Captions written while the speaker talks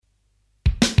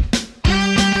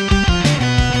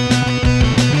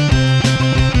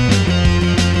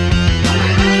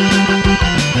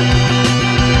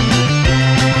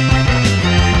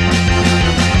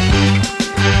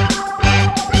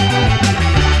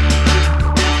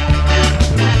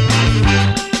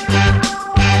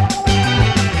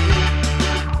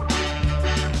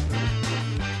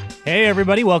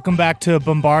everybody. Welcome back to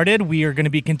Bombarded. We are going to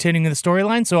be continuing the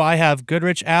storyline. So I have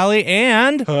Goodrich, Allie,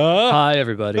 and... Hi,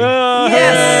 everybody. Yes!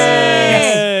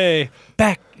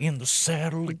 Back in the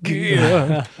saddle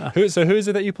again. Who's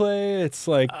it that you play? It's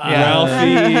like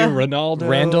Ralphie, Ronaldo.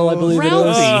 Randall, I believe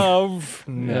Ralphie. it is.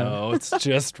 No, it's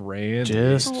just Randy.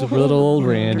 Just little old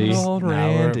Randy.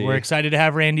 We're excited to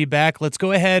have Randy back. Let's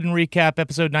go ahead and recap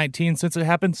episode 19 since it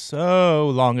happened so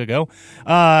long ago.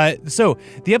 So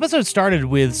the episode started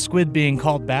with Squid being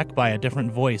called back by a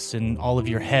different voice in all of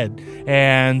your head.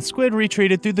 And Squid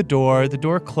retreated through the door. The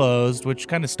door closed, which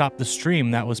kind of stopped the stream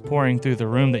that was pouring through the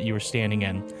room that you were standing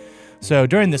in. So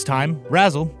during this time,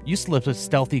 Razzle, you slipped a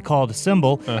stealthy call to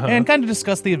Symbol and kind of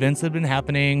discussed the events that have been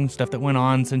happening, stuff that went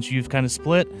on since you've kind of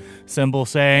split. Symbol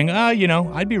saying,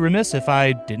 I'd be remiss if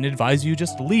I didn't advise you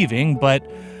just leaving, but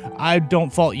I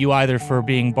don't fault you either for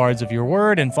being bards of your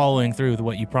word and following through with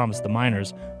what you promised the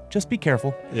miners. Just be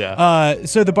careful. Yeah.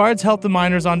 So the bards helped the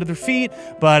miners onto their feet,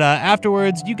 but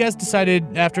afterwards, you guys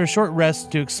decided, after a short rest,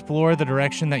 to explore the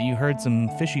direction that you heard some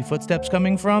fishy footsteps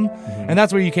coming from, and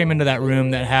that's where you came into that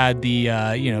room that had the,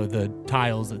 the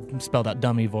tiles that spelled out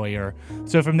dummy voyeur.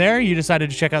 So from there, you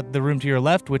decided to check out the room to your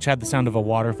left, which had the sound of a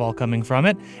waterfall coming from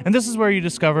it, and this is where you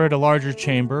discovered a larger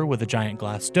chamber with a giant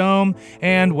glass dome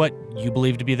and what you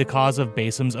believe to be the cause of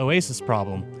Basim's oasis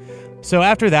problem. So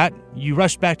after that, you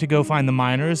rushed back to go find the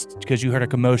miners because you heard a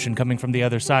commotion coming from the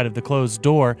other side of the closed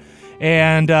door.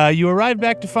 And you arrived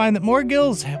back to find that more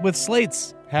gills with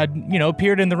slates had,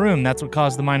 appeared in the room. That's what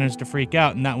caused the miners to freak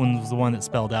out, and that one was the one that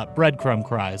spelled out breadcrumb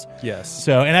cries. Yes.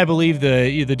 So, and I believe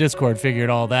the Discord figured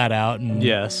all that out and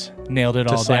nailed it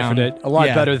all down. Deciphered it a lot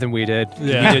better than we did.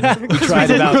 Yeah. We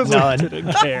tried about none.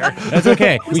 Didn't care. That's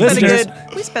okay.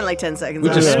 We spent like 10 seconds We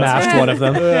on just it. smashed one of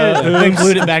them. Then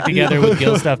glued it back together with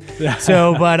gill stuff.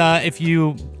 So, but if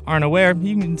you aren't aware,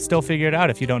 you can still figure it out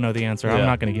if you don't know the answer. I'm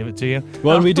not going to give it to you.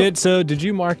 Well, we did. So, did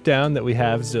you mark down that we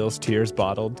have Zill's tears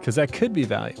bottled? Because that could be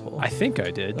valuable. I think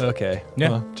I did. Okay. Yeah.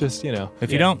 Well, just,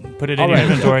 If you don't, put it in your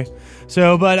inventory.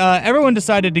 So, but everyone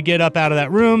decided to get up out of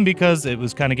that room because it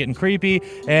was kind of getting creepy,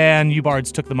 and you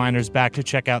bards took the miners back to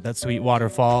check out that sweet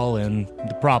waterfall and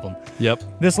the problem. Yep.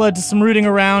 This led to some rooting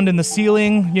around in the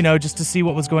ceiling, just to see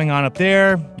what was going on up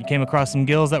there. You came across some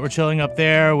gills that were chilling up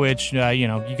there, which, you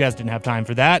guys didn't have time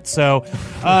for that. So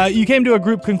you came to a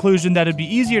group conclusion that it'd be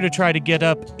easier to try to get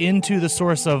up into the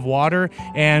source of water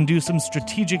and do some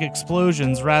strategic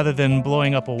explosions rather than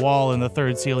blowing up a wall in the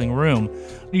third ceiling room.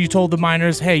 You told the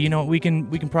miners, hey, we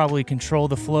can probably control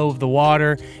the flow of the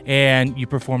water, and you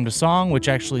performed a song which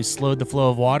actually slowed the flow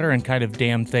of water and kind of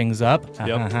dammed things up.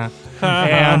 Yep.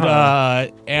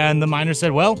 And the miners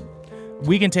said, well,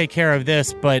 we can take care of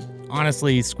this, but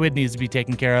honestly, Squid needs to be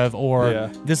taken care of,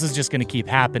 or this is just going to keep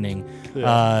happening.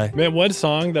 Man, one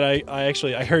song that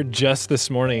I heard just this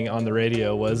morning on the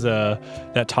radio was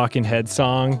that Talking Heads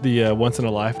song, the Once in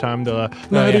a Lifetime,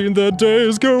 letting the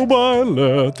days go by,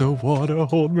 let the water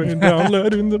hold me down,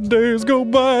 letting the days go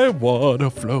by, water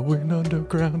flowing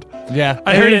underground. Yeah.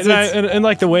 I heard it, and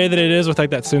like the way that it is with like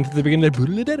that synth at the beginning,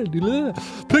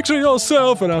 picture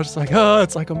yourself, and I was just like,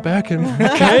 it's like I'm back in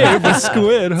the cave with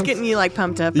Squid. It's getting you like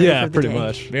pumped up. Yeah, for the pretty day.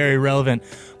 much. Very relevant.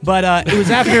 But it was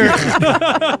after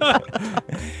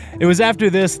it was after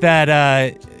this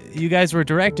that you guys were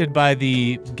directed by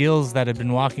the gills that had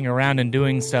been walking around and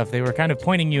doing stuff. They were kind of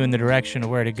pointing you in the direction of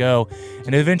where to go,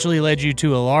 and it eventually led you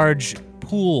to a large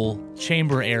pool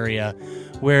chamber area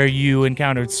where you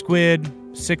encountered Squid,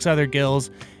 6 other gills,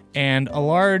 and a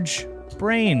large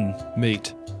brain.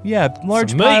 Meat. Yeah, large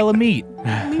Some pile of meat.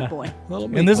 Meat boy.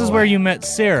 And this is where you met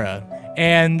Cera.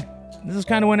 And this is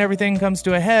kind of when everything comes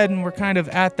to a head, and we're kind of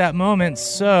at that moment,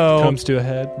 so... Comes to a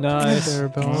head. Nice.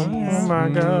 Oh my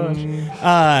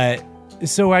gosh.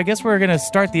 So I guess we're going to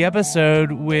start the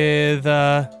episode with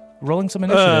rolling some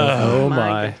initiative. Oh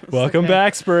my. Welcome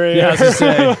back, Spring. Yeah, I was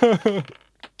gonna say.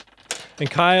 And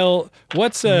Kyle,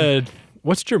 what's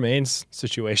Jermaine's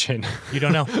situation? You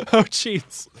don't know. Oh,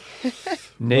 jeez.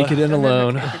 Naked and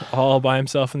alone. All by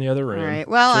himself in the other room. All right.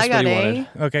 Well, Just I got what he a wanted.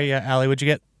 Okay, yeah. Allie, what'd you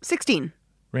get? 16.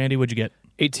 Randy, what'd you get?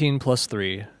 18 plus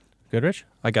 3. Goodrich?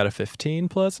 I got a 15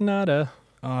 plus nada.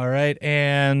 All right,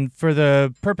 and for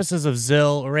the purposes of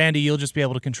Zill, Randy, you'll just be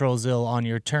able to control Zill on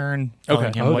your turn,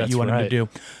 telling him what that's you want him to right. do.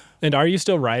 And are you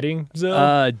still riding,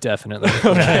 Zill? Definitely.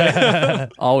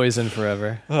 Always and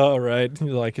forever. All right.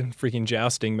 You're like a freaking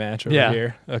jousting match over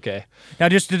here. Okay. Now,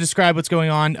 just to describe what's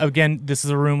going on, again, this is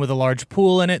a room with a large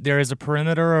pool in it. There is a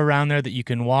perimeter around there that you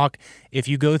can walk. If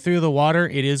you go through the water,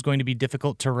 it is going to be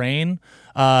difficult terrain.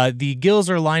 The gills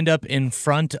are lined up in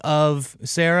front of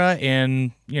Cera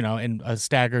in a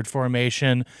staggered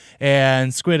formation,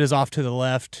 and Squid is off to the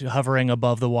left, hovering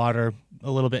above the water, a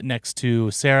little bit next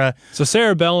to Cera. So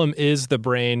Cera Bellum is the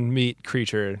brain meat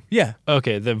creature. Yeah.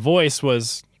 Okay, the voice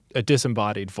was a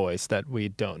disembodied voice that we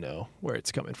don't know where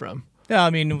it's coming from. Yeah, I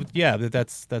mean, yeah,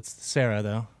 that's Cera,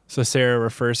 though. So Cera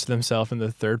refers to themselves in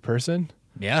the third person?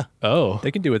 Yeah. Oh. They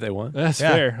can do what they want. That's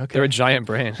fair. Okay. They're a giant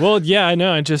brain. Well, yeah, I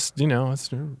know. I just,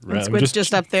 it's... And Squid's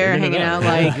just up there figuring it hanging out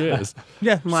like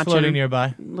Yeah, Watching. floating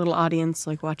nearby. little audience,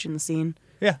 like watching the scene.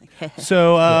 Yeah.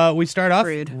 So we start off.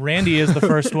 Rude. Randy is the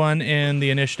first one in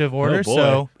the initiative order. boy.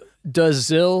 So Does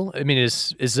Zill,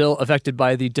 is Zill affected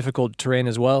by the difficult terrain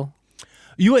as well?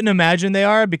 you wouldn't imagine they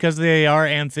are because they are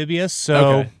amphibious. So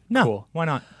Okay, no, cool. why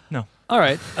not? No. All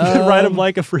right. Ride him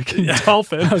like a freaking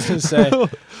dolphin. I was going to say.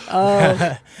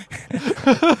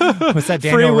 What's that Free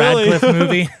Daniel Willy. Radcliffe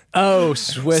movie? Oh,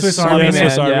 Swiss Army Army Man,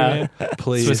 Swiss Army yeah. Man.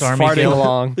 Please. Swiss Army Farting kill.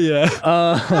 along. Yeah.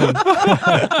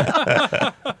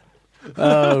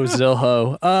 Oh,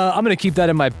 Zilho. I'm going to keep that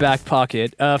in my back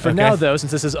pocket. For now, though,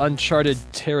 since this is uncharted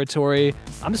territory,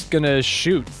 I'm just going to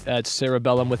shoot at Cera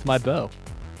Bellum with my bow.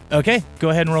 Okay, go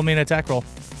ahead and roll me an attack roll.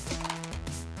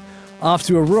 Off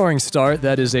to a roaring start.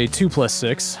 That is a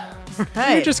 2+6.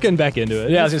 Hey. You're just getting back into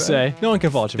it. Yeah, I was That's going to fine. say. No one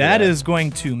can fault you for That is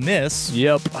going to miss.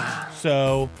 Yep.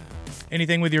 So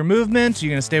anything with your movement, you're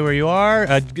going to stay where you are.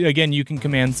 Again, you can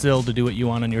command Syl to do what you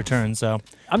want on your turn. So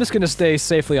I'm just going to stay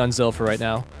safely on Zill for right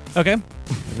now. okay. And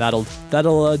that'll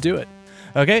do it.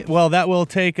 Okay, well, that will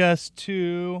take us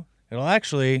to... It'll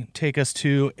actually take us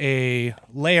to a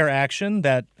layer action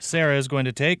that Cera is going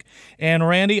to take. And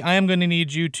Randy, I am going to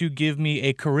need you to give me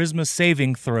a charisma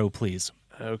saving throw, please.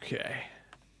 Okay.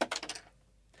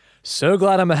 So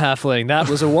glad I'm a halfling. That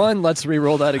was a 1. Let's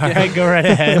re-roll that All again. right, go right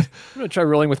ahead. I'm going to try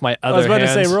rolling with my other I was about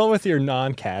hand. to say, roll with your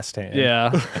non-cast hand. Yeah,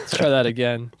 let's try that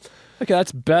again. Okay,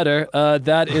 that's better.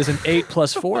 That is an 8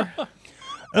 plus 4.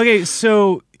 Okay,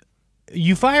 so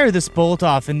you fire this bolt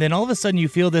off, and then all of a sudden you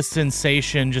feel this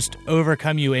sensation just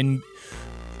overcome you, and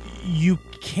you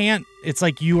can't... It's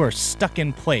like you are stuck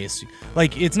in place.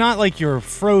 Like, it's not like you're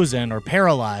frozen or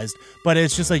paralyzed, but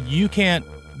it's just like you can't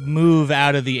move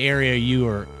out of the area you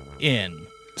are in.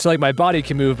 So, like, my body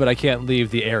can move, but I can't leave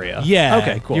the area. Yeah.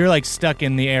 Okay, cool. You're like stuck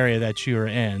in the area that you are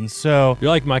in. So You're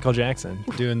like Michael Jackson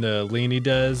doing the lean he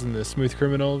does in the Smooth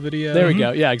Criminal video. There we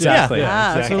go. Yeah, exactly.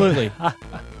 Yeah, exactly. absolutely.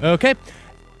 Okay.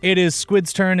 It is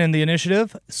Squid's turn in the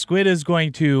initiative. Squid is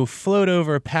going to float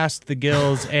over past the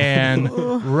gills and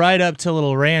right up to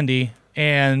little Randy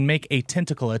and make a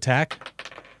tentacle attack.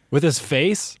 With his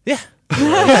face? Yeah.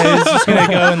 Yeah, he's just going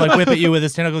to go and like whip at you with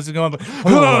his tentacles. He's going,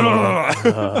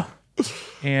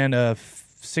 and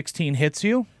 16 hits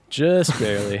you. Just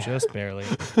barely. Just barely.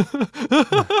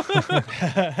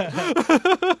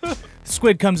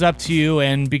 Squid comes up to you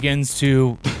and begins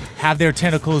to have their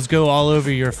tentacles go all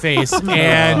over your face,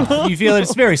 and you feel that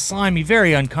it's very slimy,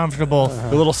 very uncomfortable.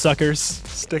 The little suckers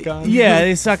stick on? Yeah,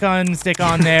 they suck on, stick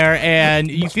on there, and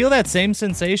you feel that same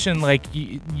sensation like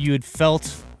you had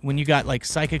felt when you got like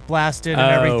psychic blasted and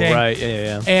everything. Oh, right.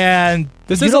 Yeah. And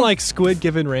This you isn't don't- like Squid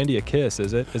giving Randy a kiss,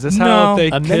 is it? Is this No. how they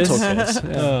A kiss? mental kiss.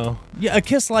 Yeah. Oh. yeah, a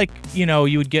kiss like you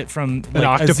would get from like, An a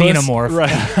octopus? xenomorph.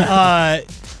 Right.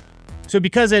 So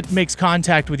because it makes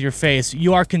contact with your face,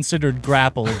 you are considered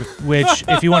grappled, which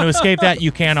if you want to escape that,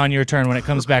 you can on your turn when it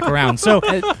comes back around. So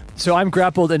So I'm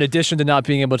grappled in addition to not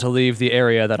being able to leave the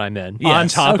area that I'm in. Yes. On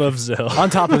top Okay. of Zill. On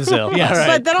top of Zill. Yes. All right,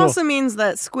 But that cool. also means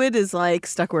that Squid is like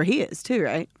stuck where he is too,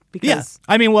 right? Because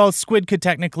yeah, I mean, well, Squid could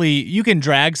technically, you can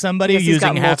drag somebody he's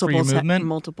got using half of your multiple movement.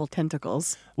 multiple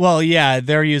tentacles. Well, yeah,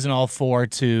 they're using all 4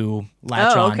 to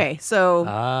latch on. Okay. So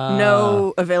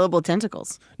no available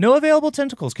tentacles. No available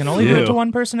tentacles, can only move Ew. to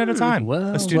one person at a time.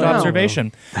 Well, Astute well.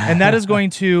 observation. And that is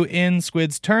going to end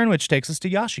Squid's turn, which takes us to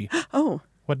Yashi. Oh,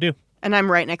 What do? and I'm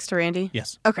right next to Randy?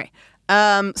 Yes. Okay.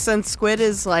 Since Squid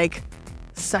is like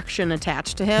suction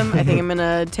attached to him, I think I'm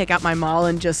gonna take out my maul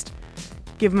and just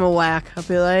give him a whack. I'll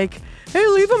be like, "Hey,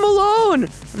 leave him alone!"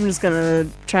 I'm just gonna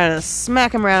try to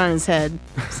smack him right on his head.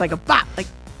 It's like a bop. Like,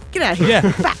 get out of here! Yeah.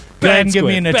 Bop. Go ahead and give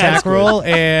me Squid. an Bad attack Squid. roll,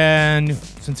 and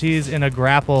since he's in a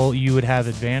grapple, you would have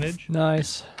advantage.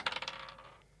 Nice.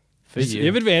 For You you.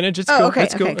 have advantage. It's Oh, cool. okay,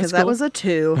 It's cool. okay, because It's that cool. was a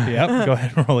 2. Yep, go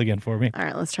ahead and roll again for me. All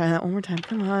right, let's try that one more time.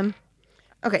 Come on.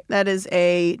 Okay, that is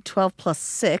a 12 plus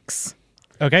 6.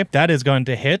 Okay, that is going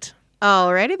to hit.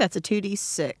 Alrighty, that's a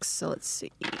 2d6. So let's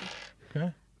see.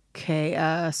 Okay.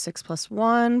 Okay, 6 plus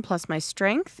 1 plus my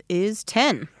strength is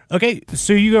 10. Okay,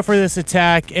 so you go for this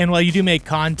attack, and while you do make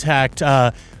contact,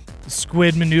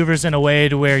 Squid maneuvers in a way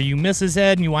to where you miss his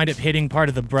head, and you wind up hitting part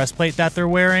of the breastplate that they're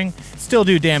wearing. Still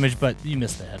do damage, but you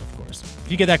miss the head, of course.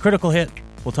 If you get that critical hit,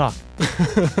 we'll talk.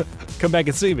 Come back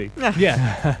and see me.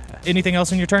 Yeah. Anything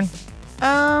else on your turn?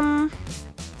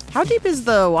 How deep is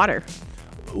the water?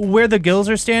 Where the gills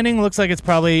are standing looks like it's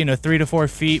probably 3 to 4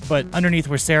 feet, but underneath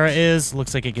where Cera is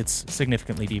looks like it gets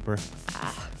significantly deeper.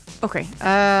 Okay,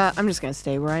 I'm just gonna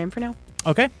stay where I am for now.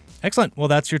 Okay, excellent. Well,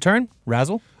 that's your turn.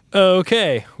 Razzle.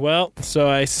 Okay, well, so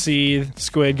I see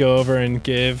Squid go over and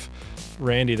give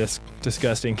Randy this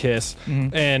disgusting kiss,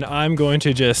 and I'm going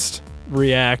to just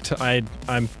react.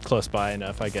 I'm close by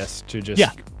enough, I guess, to just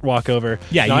walk over.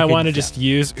 Yeah, now I want to just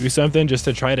use something just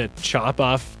to try to chop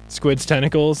off Squid's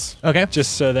tentacles. Okay.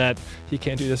 Just so that he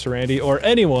can't do this to Randy or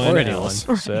anyone else.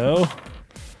 So,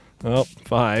 well,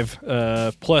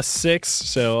 5 plus 6,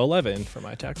 so 11 for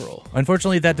my attack roll.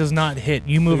 Unfortunately, that does not hit.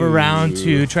 You move around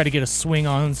to try to get a swing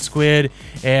on Squid,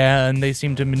 and they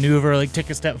seem to maneuver, like take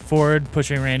a step forward,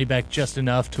 pushing Randy back just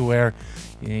enough to where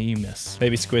you miss.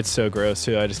 Maybe Squid's so gross,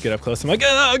 too. I just get up close. I'm like,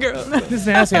 oh, girl. This is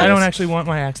nasty. I don't actually want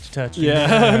my axe to touch you.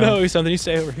 Yeah, no, something. You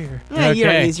stay over here. Yeah, you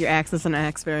don't Okay. use your axe as an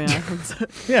axe very often. So.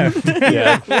 Yeah.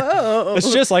 Yeah. Whoa.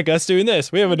 It's just like us doing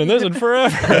this. We haven't done this in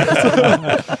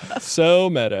forever. So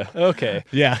meta. Okay.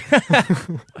 Yeah.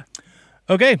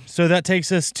 Okay, so that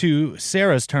takes us to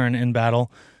Sarah's turn in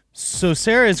battle. So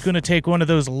Cera is going to take one of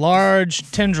those large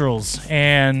tendrils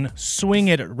and swing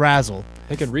it at Razzle.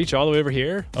 They can reach all the way over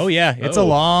here. Oh, yeah, it's a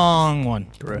long one.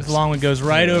 Gross. It's a long one. Goes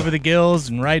right over the gills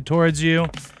and right towards you.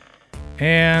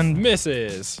 And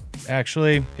Misses.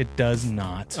 actually, it does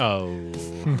not. Oh.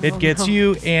 It gets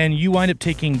you, and you wind up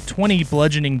taking 20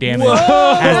 bludgeoning damage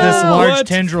Whoa! as this large What?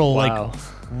 tendril Wow.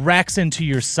 racks into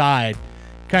your side,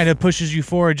 kind of pushes you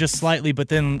forward just slightly, but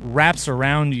then wraps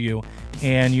around you,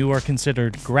 and you are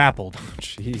considered grappled.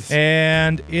 Jeez.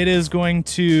 And it is going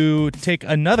to take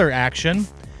another action,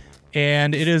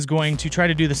 and it is going to try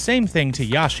to do the same thing to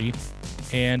Yashi.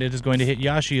 And it is going to hit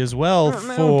Yashi as well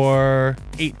for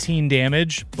 18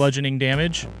 damage, bludgeoning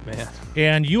damage. Man.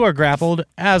 And you are grappled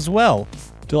as well.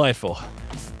 Delightful.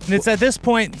 And it's at this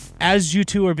point, as you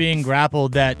two are being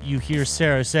grappled, that you hear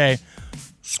Cera say,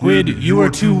 "Squid, you are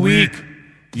too weak.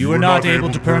 You are not able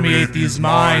to permeate these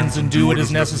minds and do what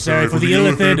is necessary for the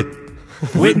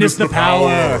Illithid. Witness the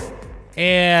power."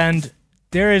 And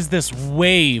there is this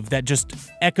wave that just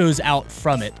echoes out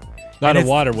from it. Not And a it's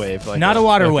water wave. Like Not a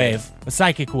water okay. wave, a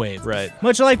psychic wave. Right.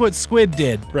 Much like what Squid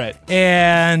did. Right.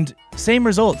 And same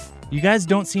result. You guys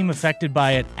don't seem affected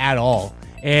by it at all.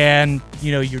 And,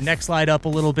 your necks light up a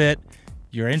little bit,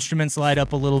 your instruments light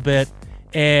up a little bit,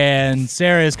 and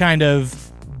Cera is kind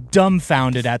of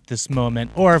dumbfounded at this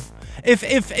moment. Or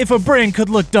if a brain could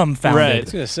look dumbfounded. Right. I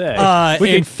was going to say.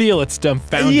 We can feel its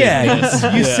dumbfoundedness.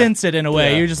 Yeah, you sense it in a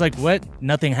way. Yeah. You're just like, what?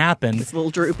 Nothing happened. It's a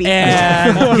little droopy.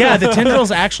 And yeah, the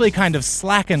tendrils actually kind of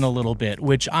slacken a little bit,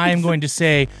 which I am going to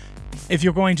say, if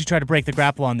you're going to try to break the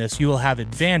grapple on this, you will have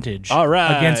advantage All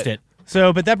right. against it.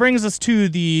 So, but that brings us to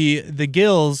the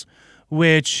gills,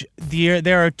 which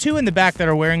there are two in the back that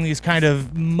are wearing these kind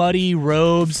of muddy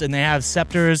robes, and they have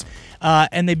scepters,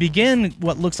 and they begin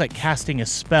what looks like casting a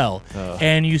spell.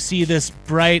 And you see this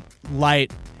bright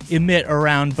light emit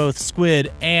around both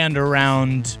Squid and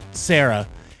around Cera.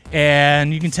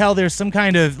 And you can tell there's some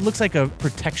kind of, looks like a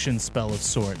protection spell of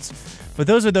sorts. But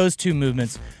those are those two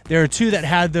movements. There are two that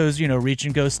had those, reach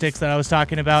and go sticks that I was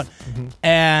talking about.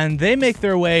 And they make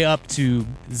their way up to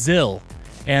Zill.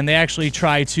 And they actually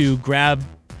try to grab,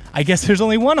 I guess there's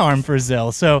only one arm for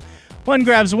Zill. So one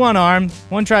grabs one arm,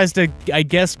 one tries to, I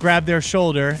guess, grab their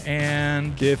shoulder,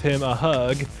 and Give him a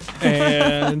hug.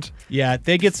 And yeah,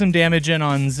 they get some damage in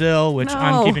on Zill, which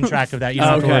I'm No. keeping track of that. You don't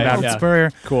have to worry Okay, about it, yeah.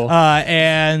 Spurrier. Cool.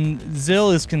 And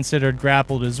Zill is considered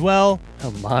grappled as well.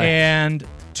 Oh, my. And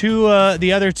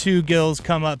the other two gills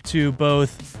come up to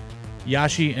both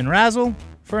Yashi and Razzle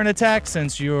for an attack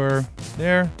since you're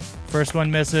there. First one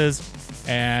misses,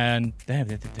 and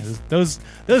those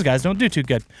guys don't do too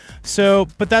good. So,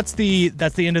 but that's the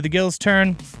end of the gills'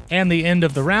 turn and the end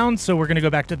of the round. So we're gonna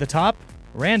go back to the top.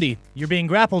 Randy, you're being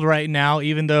grappled right now,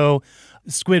 even though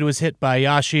Squid was hit by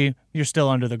Yashi. You're still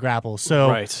under the grapple. So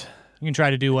Right. You can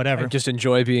try to do whatever. Just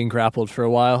enjoy being grappled for a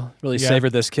while. Really Yeah. savor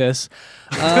this kiss.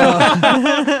 You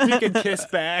can kiss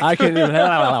back. I can even.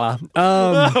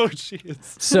 Oh, jeez.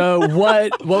 So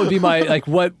what would be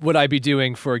what would I be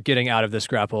doing for getting out of this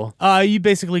grapple? You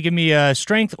basically give me a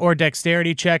strength or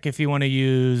dexterity check if you want to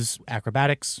use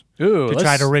acrobatics Ooh, to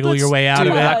try to wriggle your way out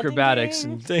do of it. acrobatics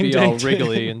and Ding, be ding, all ding.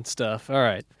 wriggly and stuff. All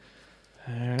right.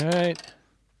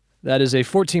 That is a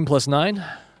 14 plus 9.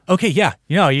 Okay, yeah.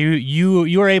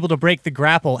 You are able to break the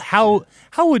grapple. How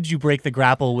would you break the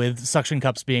grapple with suction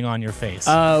cups being on your face?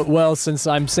 Well, since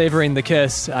I'm savoring the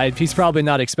kiss, he's probably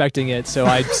not expecting it, so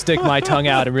I stick my tongue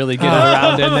out and really get it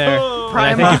around in there. And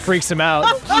I think it freaks him out.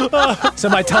 So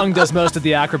my tongue does most of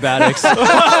the acrobatics.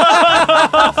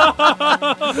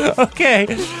 Okay.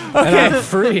 And I'm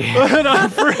free.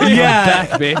 Yeah.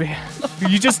 Back, baby.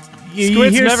 You just you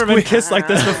Squid's hear never been kissed like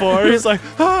this before. He's like,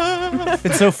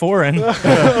 It's so foreign.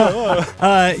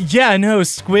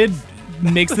 Squid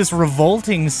makes this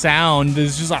revolting sound.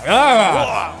 It's just like,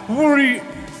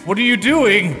 what are you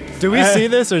doing? do we see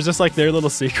this, or is this like their little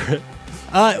secret?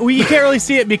 Well, you can't really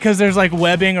see it because there's like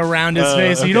webbing around his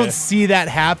face, so you okay. don't see that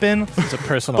happen. It's a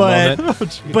personal But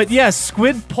moment. but yeah,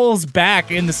 Squid pulls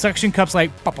back and the suction cups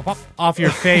like pop, pop, pop off your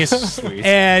face, Sweet.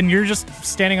 and you're just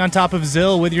standing on top of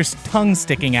Zill with your tongue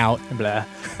sticking out. Blah.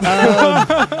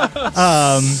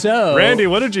 Um, So, Randy,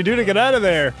 what did you do to get out of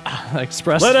there? I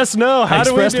expressed. Let us know. I How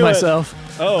do we expressed do myself. it?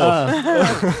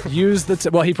 Oh, Use the.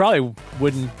 Well, he probably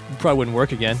wouldn't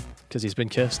work again because he's been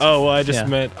kissed. oh. Well, I just Yeah.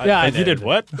 meant. Yeah, I you did did.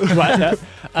 what?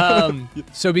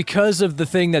 So because of the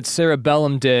thing that Cera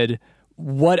Bellum did,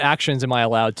 what actions am I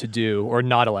allowed to do or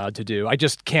not allowed to do? I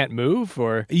just can't move,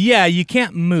 Yeah, you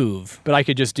can't move. but I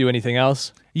could just do anything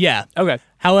else. Yeah. Okay.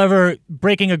 However,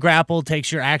 breaking a grapple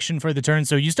takes your action for the turn,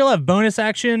 so you still have bonus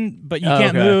action, but you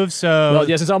can't Okay. move. So Well,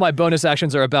 yeah, since all my bonus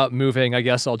actions are about moving, I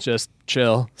guess I'll just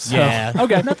chill. So, yeah.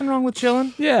 Okay. Nothing wrong with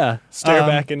chilling. Yeah. Stare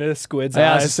back into the Squid's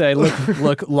I was to eyes. say,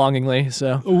 look longingly.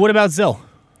 So. What about Zill?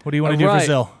 What do you want to do Right. for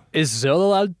Zill? Is Zill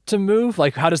allowed to move?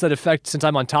 Like, how does that affect since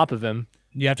I'm on top of him?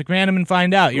 You have to command him and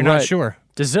find out. You're not Right. sure.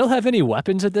 Does Zill have any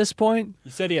weapons at this point?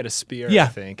 You said he had a spear. Yeah, I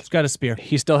think. he's got a spear.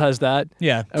 He still has that.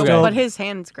 Yeah. Okay. So But his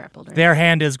hand's grappled. Right? their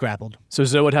hand is grappled. So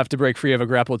Zill would have to break free of a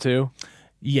grapple too.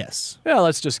 Yes. Yeah,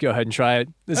 let's just go ahead and try it.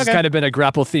 This has Okay. kind of been a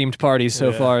grapple themed party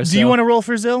so far. Do you want to roll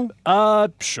for Zill?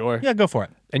 Sure. Yeah, go for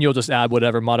it. And you'll just add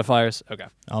whatever modifiers. Okay.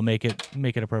 I'll make it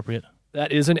appropriate.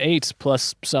 That is an 8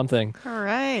 plus something. All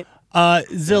right.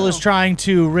 Zill is trying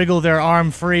to wriggle their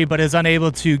arm free, but is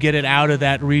unable to get it out of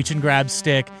that reach and grab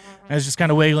stick. And is just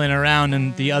kind of wiggling around,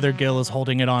 and the other gill is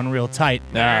holding it on real tight.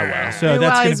 Ah, well. So Hey, that's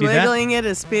while going he's to be that. wiggling it,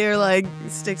 his spear like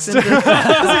sticks into.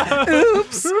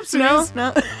 Oops. No.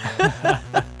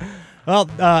 Well,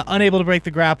 unable to break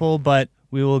the grapple, but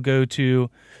we will go to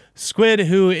Squid,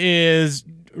 who is,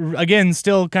 again,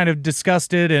 still kind of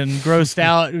disgusted and grossed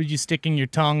out. You sticking your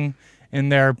tongue in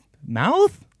their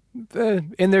mouth?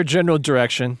 In their general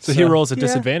direction. So he rolls a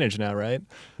disadvantage now, right?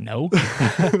 No.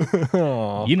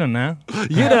 You don't know.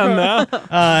 You don't know.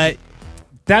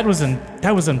 That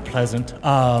was unpleasant.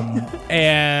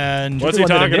 And What's The he one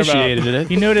that talking about? initiated it.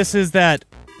 he notices that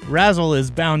Razzle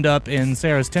is bound up in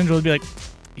Sarah's tendril. He'd be like,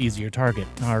 easier target.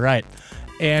 All right.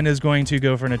 And is going to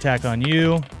go for an attack on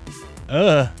you.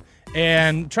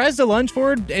 And tries to lunge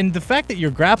forward, and the fact that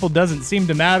you're grappled doesn't seem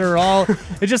to matter at all.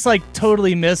 It just like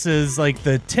totally misses. Like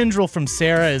the tendril from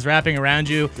Sarah is wrapping around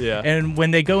you. Yeah. And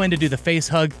when they go in to do the face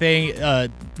hug thing,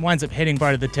 winds up hitting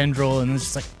part of the tendril, and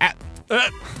it's just like,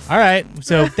 all right.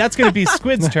 So that's going to be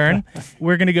Squid's turn.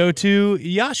 We're going to go to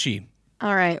Yashi.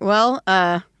 All right. Well,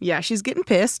 yeah, she's getting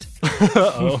pissed.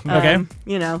 Okay.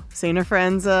 Seeing her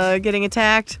friends getting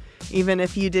attacked. Even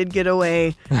if you did get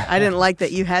away, I didn't like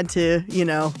that you had to,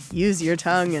 use your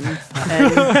tongue and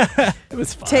It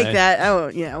was fine. take that. Oh,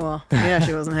 yeah. Well, yeah,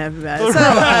 she wasn't happy about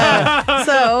it.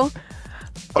 So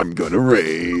I'm gonna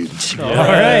rage. All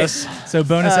right. So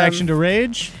bonus action to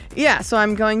rage. yeah. So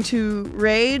I'm going to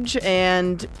rage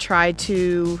and try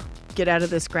to get out of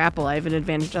this grapple. I have an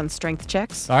advantage on strength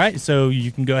checks. All right. So you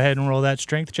can go ahead and roll that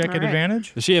strength check All at right.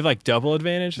 advantage. Does she have like double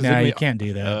advantage? Does No, it you can't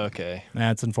do that. Okay.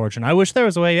 That's unfortunate. I wish there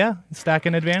was a way, yeah. Stack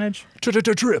an advantage.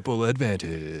 Triple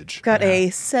advantage. Got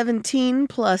a 17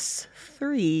 plus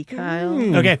 3,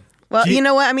 Kyle. Okay. Well, Do you- you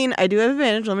know what? I mean, I do have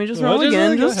advantage. Let me just Well, roll just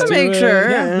again, go just to ahead. make sure.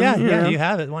 Yeah, and, you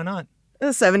have it. Why not?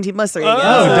 17 plus 3 Oh,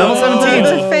 again. double 17.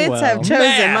 The fates well. have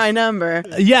chosen my number.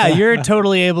 Yeah, you're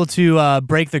totally able to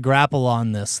break the grapple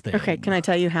on this thing. Okay, can I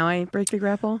tell you how I break the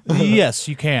grapple? Yes,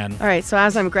 you can. All right, so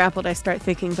as I'm grappled, I start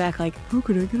thinking back, like, how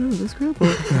could I get out of this grapple?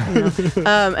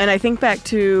 And I think back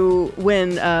to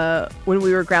when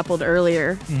we were grappled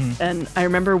earlier, and I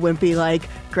remember Wimpy like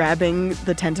grabbing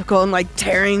the tentacle and like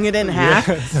tearing it in half,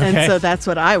 and so that's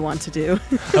what I want to do.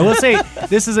 I will say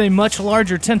this is a much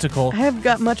larger tentacle. I have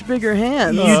got much bigger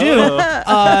hands. You do.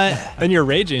 And you're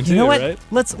raging too, You know what? right?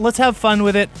 Let's have fun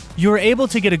with it. You're able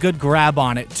to get a good grab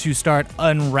on it to start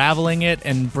unraveling it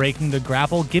and breaking the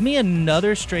grapple. Give me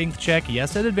another strength check.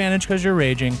 Yes, at advantage because you're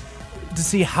raging, to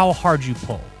see how hard you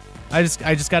pull. I just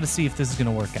got to see if this is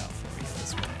gonna work out for you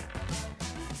this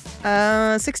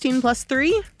way. 16 plus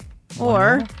 3,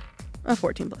 or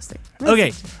 14 plus 3.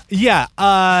 Okay, yeah.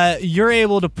 You're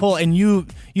able to pull, and you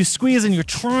squeeze, and you're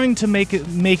trying to make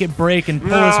it break and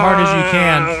pull as hard as you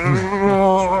can.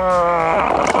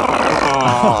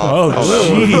 Oh,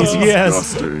 jeez,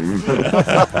 yes.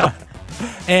 Disgusting.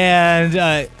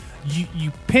 And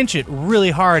you pinch it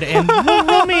really hard, and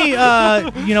roll me.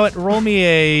 You know what? Roll me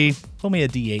a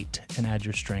d8 and add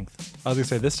your strength. I was gonna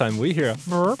say this time we hear a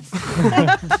burp.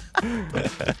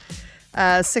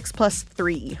 6 plus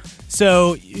 3.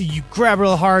 So you grab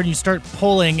real hard, and you start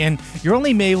pulling, and you're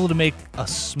only able to make a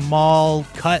small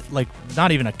cut, like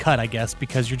not even a cut, I guess,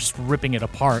 because you're just ripping it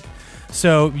apart.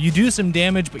 So you do some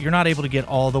damage, but you're not able to get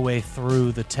all the way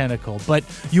through the tentacle. But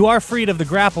you are freed of the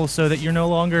grapple so that you're no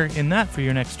longer in that for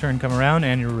your next turn come around,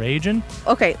 and you're raging.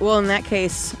 Okay, well, in that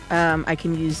case, I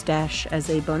can use dash as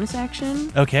a bonus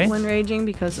action Okay. when raging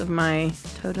because of my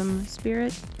totem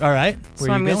spirit. All right. Where So are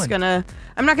you I'm going? just gonna.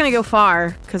 I'm not gonna go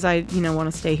far because I,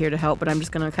 want to stay here to help. But I'm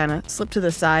just gonna kind of slip to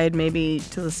the side, maybe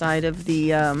to the side of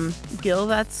the gill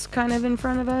that's kind of in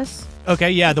front of us.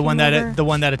 Okay, yeah, the one over.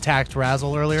 that attacked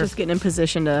Razzle earlier. Just getting in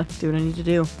position to do what I need to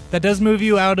do. That does move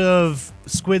you out of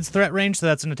Squid's threat range, so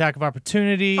that's an attack of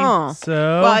opportunity. Oh.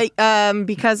 So Well,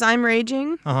 because I'm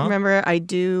raging. Uh-huh. Remember, I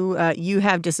do. You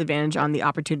have disadvantage on the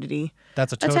opportunity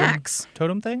that's a totem, attacks.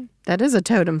 totem thing. That is a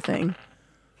totem thing.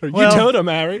 You Well- totem,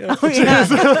 Harry. Oh,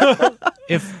 yeah.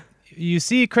 If you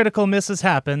see critical misses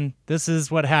happen, this is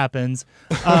what happens.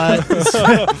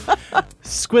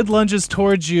 Squid lunges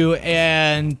towards you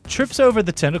and trips over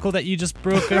the tentacle that you just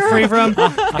broke free from,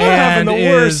 Having and the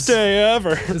worst day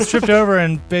ever. is tripped over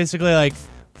and basically like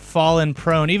fallen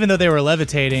prone, even though they were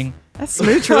levitating. That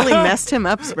smooch really messed him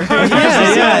up, Spurs.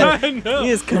 Yeah, I know. He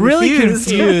is confused. really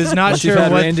confused, not Once sure you've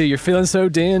had what. Randy, you're feeling so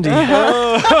dandy.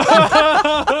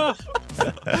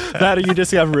 That or you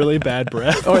just have really bad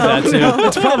breath. Or that too.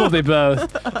 It's probably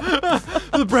both.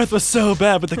 The breath was so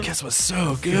bad, but the kiss was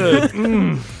so good.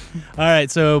 All right,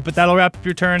 so but that'll wrap up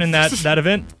your turn in that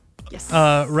event. Yes.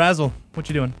 Razzle, what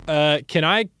you doing?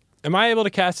 Am I able to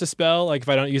cast a spell, like if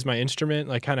I don't use my instrument,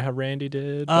 like kind of how Randy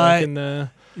did back in the...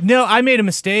 No, I made a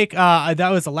mistake. That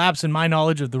was a lapse in my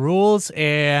knowledge of the rules,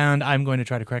 and I'm going to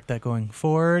try to correct that going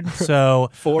forward. So,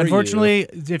 For unfortunately,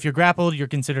 if you're grappled, you're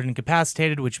considered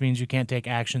incapacitated, which means you can't take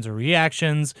actions or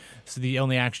reactions. So the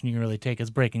only action you can really take is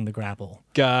breaking the grapple.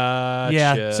 Gotcha.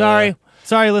 Yeah,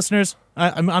 sorry, listeners.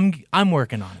 I'm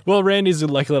working on it. Well, Randy's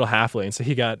like a little halfling, so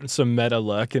he got some meta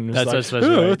luck and was That's like, especially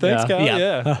ooh, right. thanks, Yeah. Kyle. Yeah.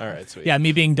 Yeah. All right, sweet. Yeah,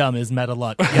 me being dumb is meta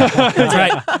luck. Yeah, that's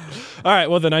right. All right,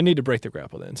 well, then I need to break the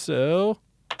grapple then. So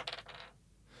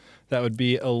that would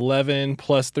be 11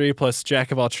 plus 3 plus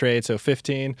Jack of all trades, so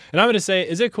 15. And I'm going to say,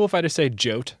 is it cool if I just say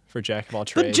jote for Jack of all the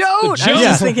trades? jote. I was Yeah.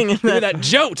 just thinking of Look at that. that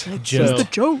jote. Jote. The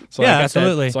jote. So Yeah, I got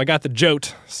absolutely. That, so I got the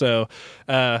jote. So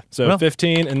Well.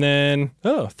 15 and then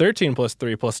 13 plus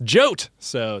 3 plus jote.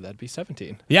 So that'd be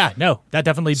 17. Yeah, no, that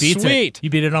definitely beats Sweet. it. You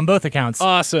beat it on both accounts.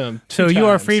 Awesome. So Two you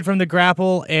are times. freed from the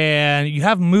grapple, and you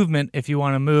have movement if you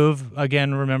want to move.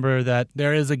 Again, remember that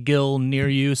there is a gill near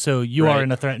you, so you are Right.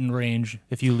 in a threatened range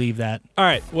if you leave that. All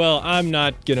right. Well, I'm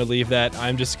not going to leave that.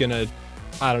 I'm just going to,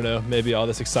 I don't know, maybe all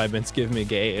this excitement's giving me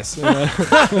gaze. And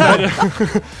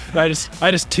I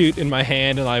just toot in my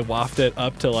hand and I waft it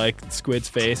up to like Squid's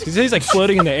face. Because he's like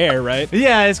floating in the air, right?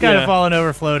 Yeah, it's kind Yeah. of falling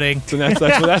over, floating. So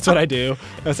that's what I do.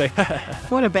 I was like,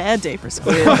 What a bad day for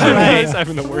Squid. I'm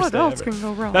having the worst What day else ever. can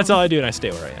go wrong? That's all I do, and I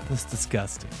stay where I am. That's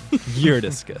disgusting. You're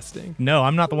disgusting. No,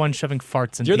 I'm not the one shoving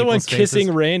farts in You're the one people's faces.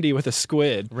 kissing Randy with a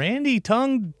squid. Randy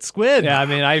tongued squid. Yeah, I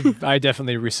mean, I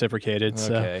definitely reciprocated.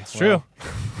 So Okay, It's true.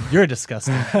 You're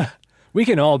disgusting. we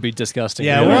can all be disgusting.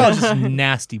 Yeah, really. we're all just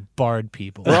nasty bard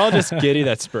people. We're all just giddy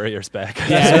that Spurrier's back.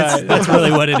 Yeah, that's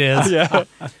really what it is. Yeah.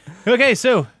 Okay,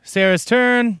 so Sarah's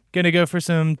turn. Gonna go for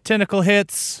some tentacle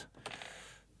hits.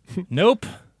 Nope.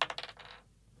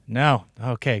 No.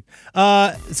 Okay.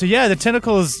 So yeah, the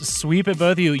tentacles sweep at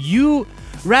both of you.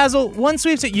 Razzle, one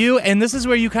sweeps at you, and this is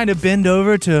where you kind of bend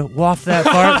over to waft that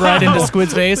fart right into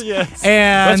Squid's face. Yes.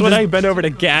 And That's when I bend over to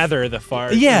gather the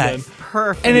fart. Yeah. And then,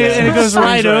 Perfect. and it goes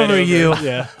right over you.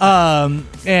 Yeah.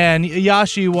 And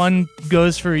Yashi, one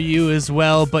goes for you as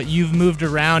well, but you've moved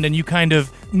around and you kind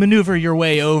of maneuver your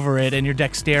way over it, and your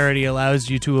dexterity allows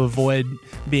you to avoid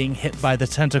being hit by the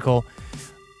tentacle.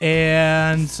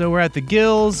 And so we're at the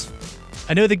gills.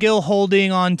 I know the gill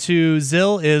holding onto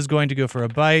Zill is going to go for a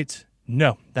bite.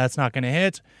 No, that's not going to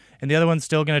hit. And the other one's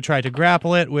still going to try to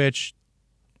grapple it, which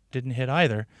didn't hit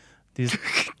either. These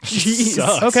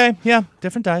Sucks. Okay, yeah,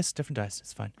 different dice.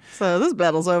 It's fine. So this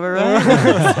battle's over, right?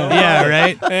 Yeah,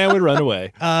 right? And we run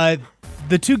away.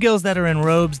 The two gills that are in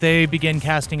robes, they begin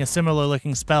casting a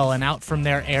similar-looking spell, and out from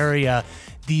their area,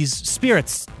 these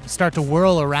spirits start to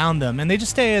whirl around them, and they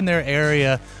just stay in their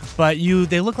area, but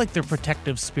they look like they're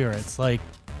protective spirits, like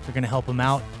they're going to help them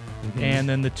out. Mm-hmm. And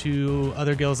then the two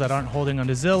other gills that aren't holding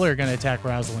onto Zill are going to attack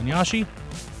Razzle and Yashi.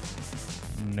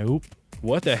 Nope.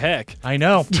 What the heck? I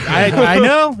know. I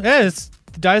know. Yeah,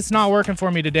 the dice not working for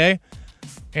me today.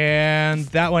 And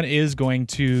that one is going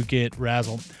to get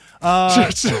Razzle.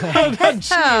 Oh.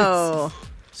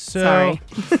 So Sorry.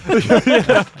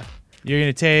 you're going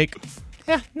to take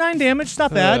 9 damage. It's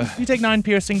not bad. You take 9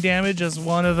 piercing damage as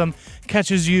one of them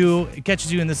catches you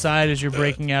in the side as you're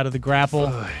breaking out of the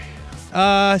grapple.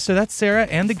 So that's Cera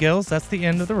and the gills. That's the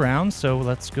end of the round. So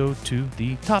let's go to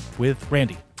the top with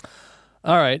Randy.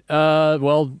 All right.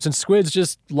 Well, since Squid's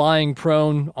just lying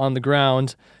prone on the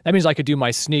ground, that means I could do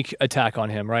my sneak attack on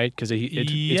him, right? Because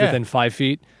it's within 5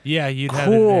 feet. Yeah, you'd have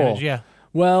Cool. advantage. Yeah.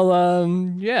 Well,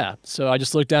 yeah. So I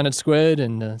just look down at Squid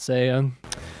and say, it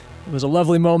was a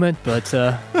lovely moment, but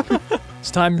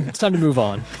it's time to move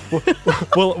on.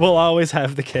 We'll always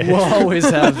have the cave. We'll always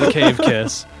have the cave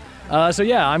kiss. So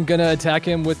yeah, I'm gonna attack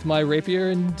him with my rapier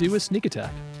and do a sneak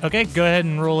attack. Okay, go ahead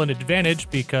and roll an advantage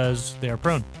because they are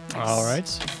prone. All right.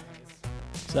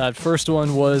 So that first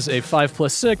one was a 5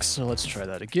 plus 6. So let's try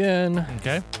that again.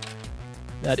 Okay.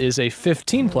 That is a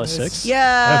 15 plus 6.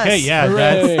 Yes. Okay, yeah,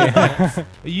 Hooray.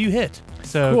 you hit.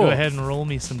 So Cool. go ahead and roll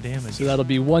me some damage. So that'll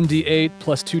be 1d8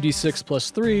 plus 2d6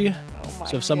 plus 3.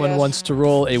 So if someone wants to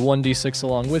roll a 1d6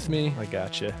 along with me, I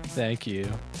gotcha. thank you.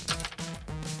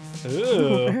 Ooh,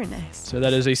 Ooh. very nice. So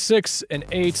that is a 6, an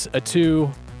 8, a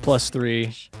 2, plus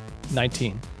 3,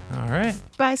 19. All right.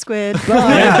 Bye, Squid.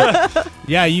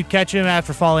 Yeah, you catch him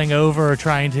after falling over or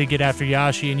trying to get after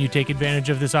Yashi, and you take advantage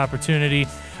of this opportunity,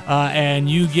 and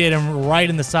you get him right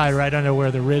in the side, right under where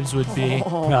the ribs would be.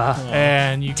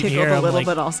 And you can Tickled hear a him little, like,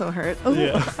 but also hurt.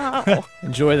 Ooh, ow.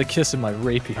 Enjoy the kiss of my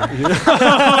rapier.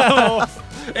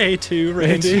 A2,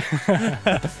 Randy.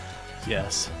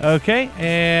 Yes. Okay,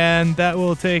 and that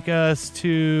will take us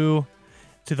to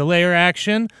the layer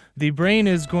action. The brain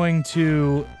is going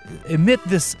to emit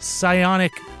this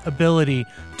psionic ability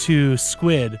to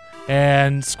Squid.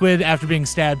 And Squid, after being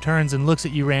stabbed, turns and looks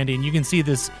at you, Randy, and you can see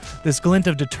this glint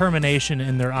of determination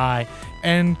in their eye.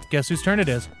 And guess whose turn it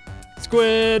is?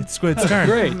 Squid. It's Squid's turn.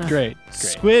 Great.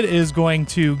 Squid is going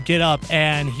to get up,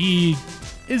 and he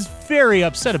is very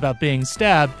upset about being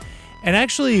stabbed, and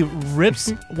actually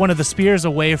rips one of the spears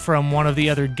away from one of the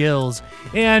other gills,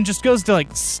 and just goes to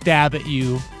stab at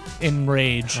you in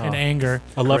rage and anger.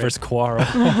 A lover's quarrel.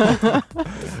 You're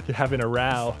having a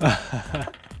row.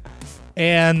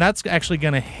 And that's actually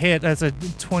going to hit. That's a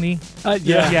 20.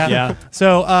 Yeah.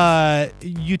 So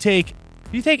you take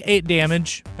 8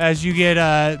 damage as you get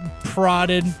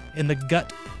prodded in the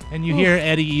gut, and you hear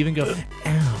Eddie even go,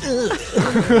 ow.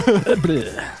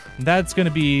 That's going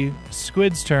to be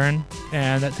Squid's turn,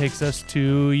 and that takes us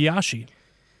to Yashi.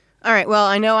 All right, well,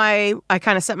 I know I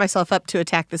kind of set myself up to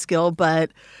attack this gill,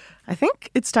 but I think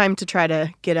it's time to try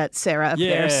to get at Cera up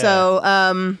there. So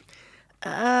I'm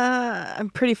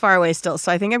pretty far away still,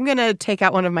 so I think I'm going to take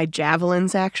out one of my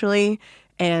javelins, actually,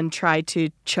 and try to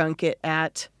chunk it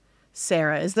at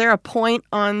Cera. Is there a point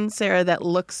on Cera that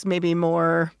looks maybe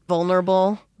more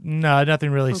vulnerable? No,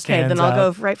 nothing really stands Okay, then I'll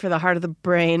out. go right for the heart of the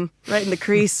brain, right in the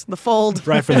crease, the fold.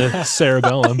 Right for the Cera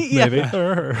Bellum, maybe.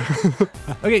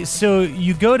 Okay, so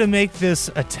you go to make this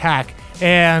attack,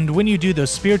 and when you do, those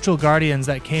spiritual guardians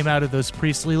that came out of those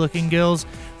priestly-looking gills,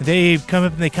 they come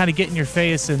up and they kind of get in your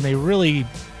face, and they really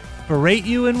berate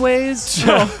you in ways.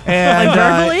 And,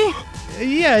 Verbally?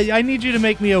 Yeah, I need you to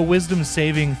make me a wisdom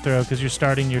saving throw because you're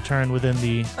starting your turn within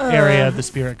the area of the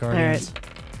spirit guardians. All right.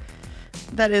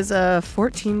 That is a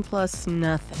 14 plus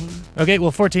nothing. Okay,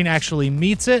 well, 14 actually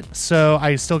meets it, so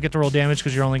I still get to roll damage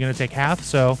because you're only going to take half,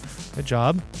 so good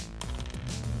job.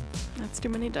 That's too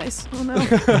many dice. Oh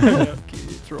no.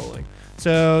 Keeps rolling.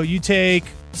 So you take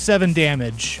 7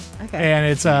 damage. Okay. And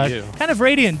it's You. kind of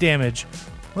radiant damage.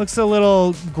 Looks a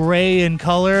little gray in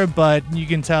color, but you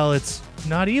can tell it's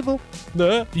not evil.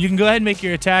 You can go ahead and make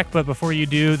your attack, but before you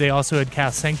do, they also had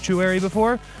cast Sanctuary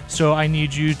before, so I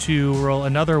need you to roll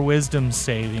another Wisdom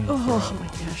saving throw. Oh my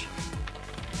gosh.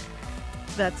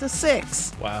 That's a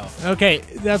 6. Wow. Okay,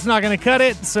 that's not going to cut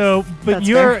it. So, but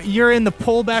That's you're in the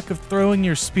pullback of throwing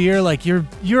your spear, like you're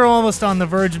almost on the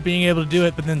verge of being able to do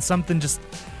it, but then something just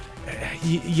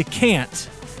you can't.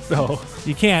 Oh.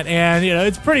 You can't, and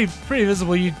it's pretty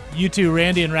visible. You two,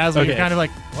 Randy and Razzle, you're Okay. kind of like,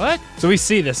 what? So we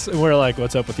see this, and we're like,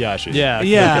 what's up with Yashi? Yeah.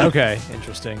 Yeah. Okay.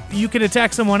 Interesting. You can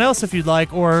attack someone else if you'd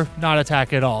like, or not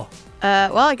attack at all.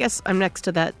 Well, I guess I'm next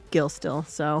to that gill still.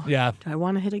 So Yeah. do I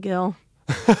want to hit a gill?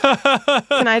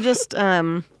 Can I just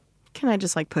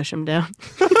like push him down?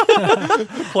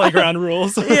 Playground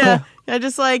rules. Yeah. I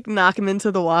just like knock him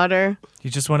into the water. You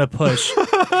just want to push.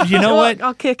 You know what?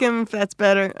 I'll kick him if that's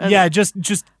better. Yeah, just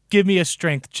give me a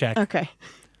strength check. Okay.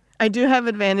 I do have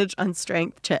advantage on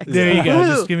strength checks. There you go. Woo.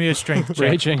 Just give me a strength check.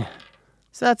 Raging.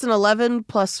 So that's an 11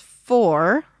 plus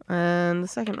 4. And the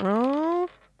second roll,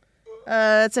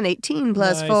 it's an 18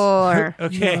 plus Nice. 4.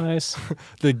 Okay. Nice.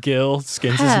 The gill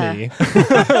skins his knee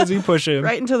as we push him.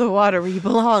 Right into the water where you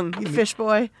belong, you fish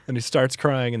boy. And he starts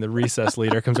crying, and the recess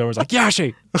leader comes over and is like,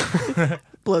 Yashi!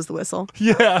 Blows the whistle.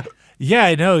 Yeah. Yeah,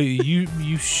 I know.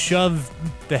 You shove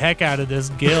the heck out of this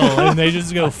gill, and they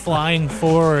just go flying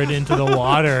forward into the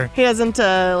water. He doesn't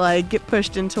get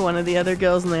pushed into one of the other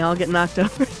gills and they all get knocked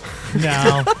over.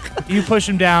 No. You push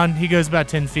him down. He goes about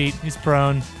 10 feet. He's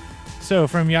prone. So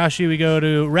from Yashi, we go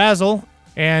to Razzle,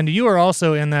 and you are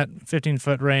also in that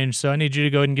 15-foot range, so I need you to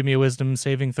go ahead and give me a wisdom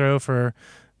saving throw for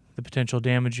the potential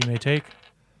damage you may take.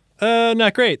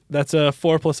 Not great. That's a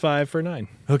 4 plus 5 for 9.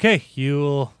 Okay, you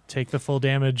will take the full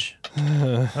damage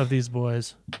of these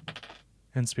boys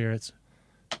and spirits.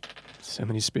 So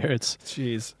many spirits.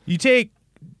 Jeez. You take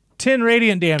 10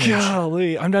 radiant damage.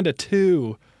 Golly, I'm down to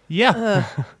 2. Yeah.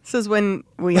 This is when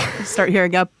we start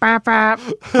hearing a bop, bop,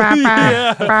 bop,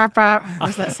 bop, bop, bop.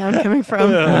 Where's that sound coming from?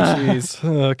 Oh, jeez.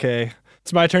 Okay.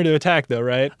 It's my turn to attack, though,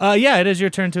 right? Yeah, it is your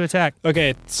turn to attack.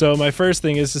 Okay, so my first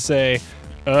thing is to say,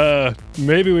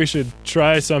 maybe we should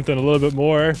try something a little bit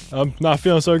more. I'm not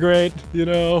feeling so great,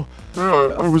 Yeah,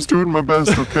 I was doing my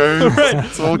best, okay?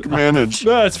 That's all I can manage.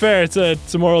 No, it's fair. It's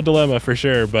a moral dilemma for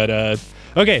sure. But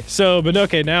okay,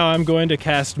 now I'm going to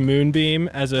cast Moonbeam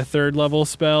as a 3rd level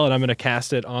spell, and I'm going to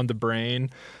cast it on the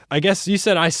brain. I guess you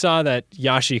said I saw that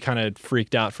Yashi kind of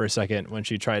freaked out for a second when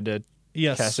she tried to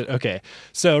Yes. cast it. Okay,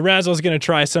 so Razzle's going to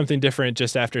try something different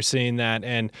just after seeing that,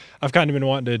 and I've kind of been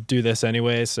wanting to do this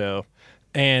anyway, so...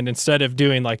 And instead of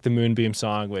doing like the Moonbeam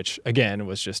song, which again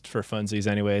was just for funsies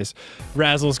anyways,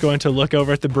 Razzle's going to look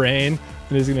over at the brain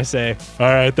and he's going to say, all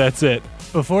right, that's it.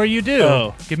 Before you do,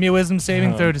 Oh. give me a wisdom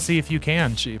saving throw to see if you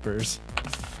can. Cheapers.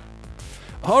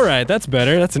 All right, that's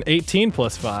better. That's an 18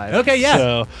 plus 5. Okay, yeah.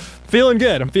 So feeling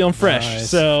good. I'm feeling fresh. Nice.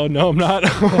 So no, I'm not.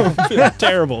 I'm feeling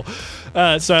terrible.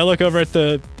 So I look over at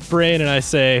the brain and I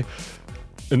say,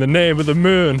 in the name of the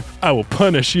moon, I will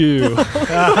punish you.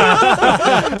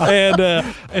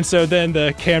 and so then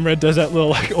the camera does that little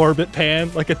like orbit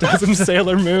pan like it does in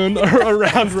Sailor Moon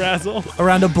around Razzle.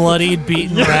 Around a bloodied,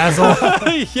 beaten Razzle.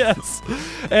 Yes.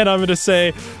 And I'm going to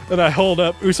say, and I hold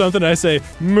up something and I say,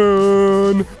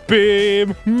 moon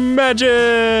beam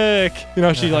magic.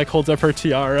 She like holds up her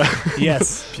tiara.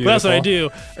 Yes. But that's what I do.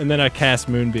 And then I cast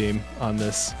Moonbeam on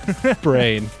this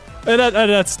brain. And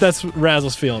that's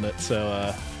Razzle's feeling it.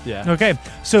 So, yeah. Okay,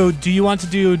 so do you want to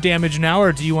do damage now,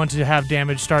 or do you want to have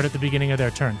damage start at the beginning of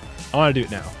their turn? I want to do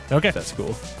it now. Okay. That's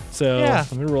cool. So, Yeah.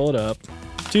 let me roll it up.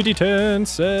 2d10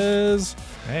 says,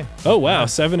 Hey, oh, wow,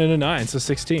 7 and a 9, so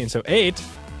 16. So 8.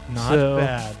 not So-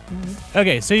 bad.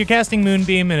 Okay, so you're casting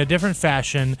Moonbeam in a different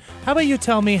fashion. How about you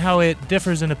tell me how it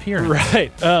differs in appearance?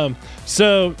 Right.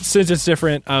 So since it's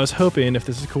different, I was hoping, if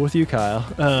this is cool with you, Kyle,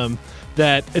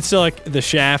 that it's still like the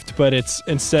shaft, but it's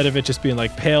instead of it just being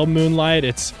like pale moonlight,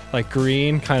 it's like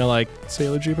green, kind of like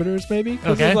Sailor Jupiter's maybe,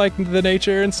 because Okay. of like the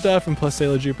nature and stuff. And plus,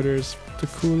 Sailor Jupiter's the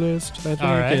coolest, I think.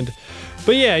 All right.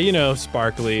 But yeah,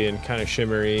 sparkly and kind of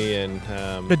shimmery and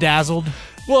Bedazzled.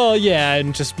 well, yeah,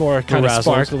 and just more kind of Razzled.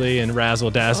 sparkly and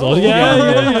razzle dazzled. Oh, yeah.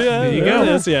 There you go.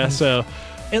 Yes, yeah. So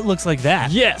It looks like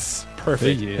that. yes,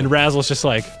 perfect. Yeah. And Razzle's just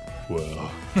like, whoa.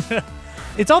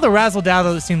 It's all the razzle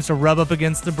dazzle that seems to rub up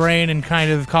against the brain and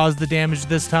kind of cause the damage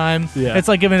this time. Yeah. It's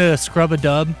like giving it a scrub a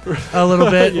dub a little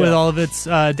bit Yeah. with all of its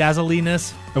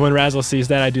dazzliness. And when Razzle sees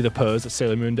that, I do the pose that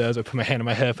Sailor Moon does. I put my hand on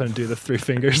my hip and do the 3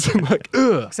 fingers. I'm like,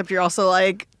 ugh. Except you're also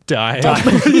like dying.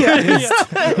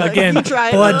 Again,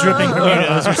 Try blood it. dripping from your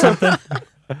nose or something.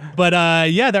 But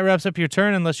that wraps up your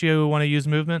turn unless you want to use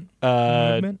movement.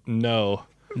 No.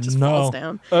 Just falls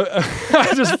down.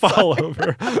 I just fall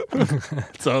over.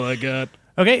 That's all I got.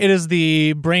 Okay, it is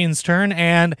the brain's turn,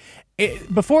 and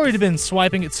before it had been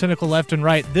swiping its tentacle left and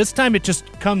right, this time it just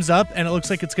comes up, and it looks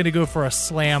like it's going to go for a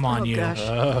slam on you. Gosh.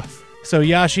 So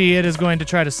Yashi, it is going to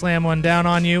try to slam one down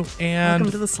on you, and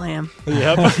Welcome to the slam.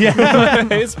 Yep.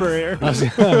 Hey, Spurrier.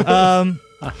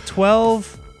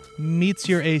 12 meets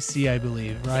your AC, I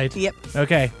believe, right? Yep.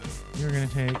 Okay, you're going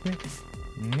to take...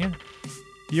 Yeah.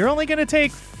 You're only going to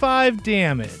take 5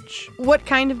 damage. What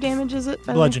kind of damage is it? by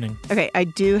the way? Bludgeoning. Okay, I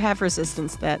do have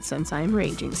resistance to that since I'm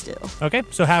raging still. Okay,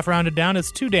 so half rounded down,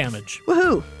 it's 2 damage.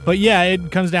 Woohoo! But yeah,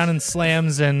 it comes down and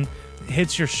slams and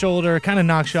hits your shoulder, kind of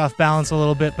knocks you off balance a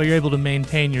little bit, but you're able to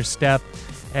maintain your step.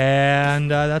 And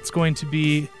that's going to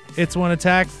be its one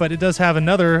attack, but it does have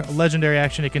another legendary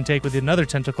action it can take with another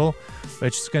tentacle,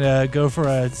 which is going to go for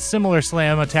a similar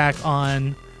slam attack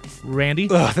on Randy.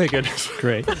 Oh, thank goodness.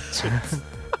 Great.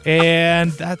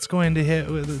 And that's going to hit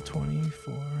with a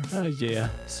 24. Yeah.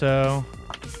 So,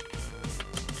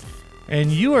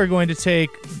 and you are going to take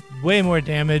way more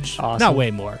damage. Awesome. Not way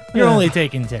more. You're only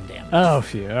taking 10 damage. Oh,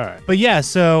 phew. All right. But yeah,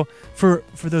 so for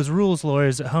those rules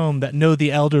lawyers at home that know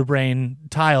the Elder Brain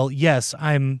tile, yes,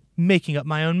 I'm making up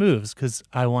my own moves because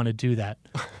I want to do that.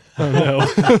 Oh,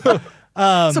 no.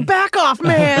 So back off,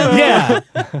 man! Yeah.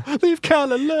 Leave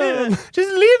Cal alone. Just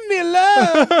leave me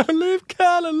alone. Leave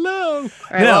Cal alone.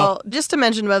 All right, well, just to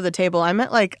mention above the table, I'm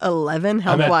at like 11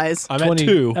 health-wise. I'm at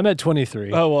 2. I'm at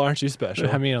 23. Oh, well, aren't you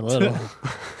special? I mean, a little.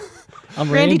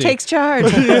 I'm Randy takes charge.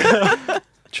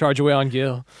 Charge away on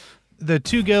Gil. The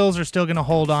 2 gills are still going to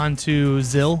hold on to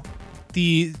Zill.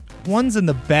 The ones in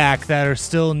the back that are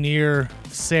still near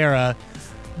Sarah,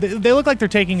 they look like they're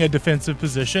taking a defensive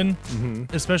position,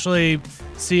 especially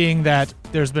seeing that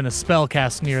there's been a spell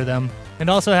cast near them.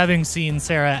 And also having seen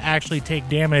Sarah actually take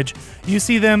damage, you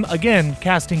see them, again,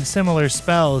 casting similar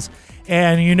spells.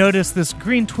 And you notice this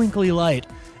green twinkly light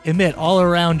emit all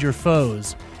around your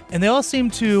foes. And they all seem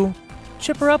to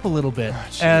chip her up a little bit,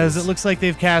 as it looks like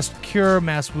they've cast Cure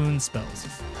Mass Wound spells.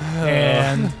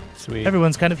 And Sweet.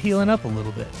 everyone's kind of healing up a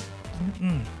little bit.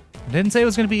 I didn't say it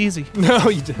was going to be easy. No,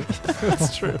 you didn't.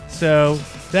 That's true. So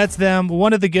that's them.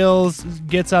 One of the gills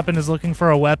gets up and is looking for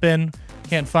a weapon.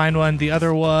 Can't find one. The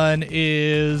other one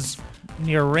is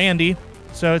near Randy,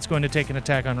 so it's going to take an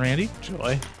attack on Randy.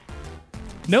 Joy.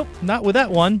 Nope, not with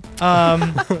that one.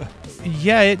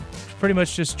 Yeah, it pretty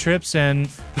much just trips and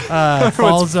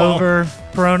falls over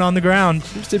prone on the ground.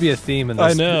 Seems to be a theme in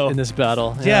this, I know. in this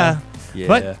battle. Yeah. Yeah.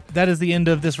 But that is the end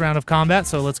of this round of combat,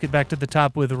 so let's get back to the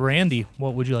top with Randy.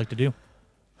 What would you like to do?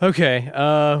 Okay.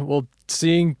 Well,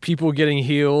 seeing people getting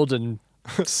healed and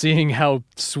seeing how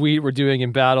sweet we're doing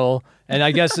in battle, and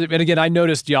I guess, and again, I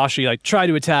noticed Yashi like try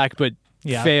to attack but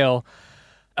fail.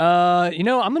 I'm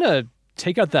gonna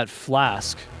take out that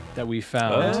flask that we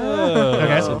found.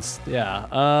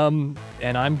 Okay.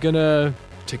 And I'm gonna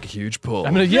Take a huge pull.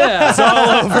 it's all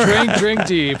over. drink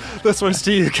deep. This one's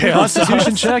to you, Chaos.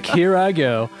 Constitution check. Here I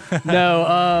go.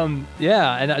 No,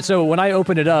 and so when I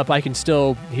open it up, I can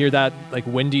still hear that like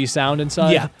windy sound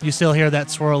inside. Yeah, you still hear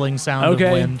that swirling sound of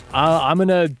wind. I'm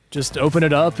gonna just open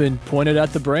it up and point it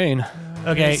at the brain.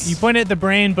 Okay, you point it at the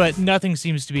brain, but nothing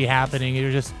seems to be happening.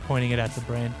 You're just pointing it at the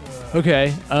brain.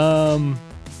 Okay.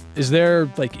 Is there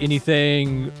like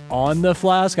anything on the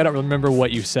flask? I don't remember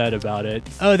what you said about it.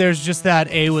 Oh, there's just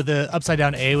that A with the upside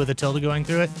down A with a tilde going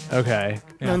through it. Okay.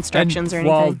 No instructions or And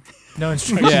anything. No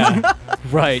instructions. Yeah.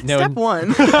 Right. No. Step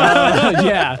 1.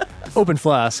 Yeah. Open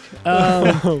flask.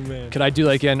 Oh, man. Could I do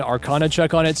like an Arcana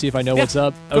check on it? See if I know what's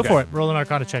up. Go for it. Roll an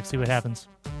Arcana check. See what happens.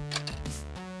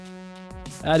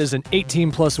 That is an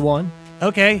 18 plus 1.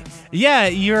 Okay. Yeah,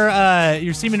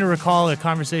 you're seeming to recall a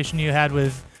conversation you had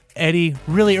with Eddie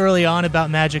really early on about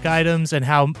magic items and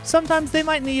how sometimes they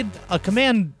might need a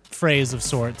command phrase of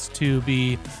sorts to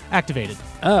be activated.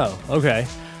 Oh, okay.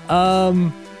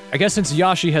 I guess since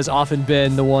Yashi has often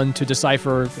been the one to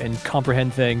decipher and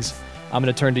comprehend things, I'm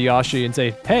gonna turn to Yashi and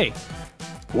say, "Hey,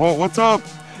 Whoa, what's up?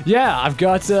 yeah, I've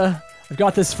got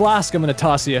this flask. I'm gonna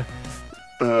toss you."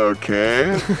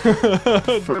 Okay.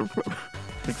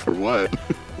 For what?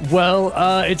 Well,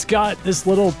 it's got this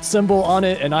little symbol on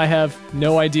it, and I have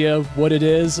no idea what it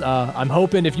is. I'm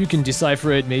hoping if you can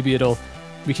decipher it, maybe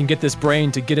we can get this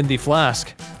brain to get in the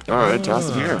flask. All right, toss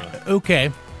it here.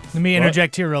 Okay. Let me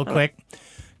interject here real quick.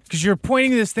 Because you're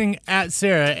pointing this thing at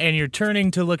Sarah, and you're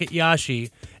turning to look at Yashi,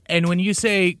 and when you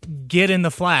say, get in the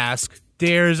flask,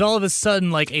 there's all of a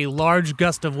sudden like a large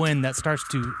gust of wind that starts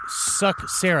to suck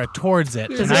Cera towards it.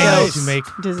 Does And it I go- have to make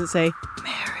Does it say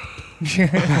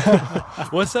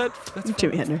What's that? That's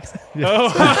Jimi Hendrix?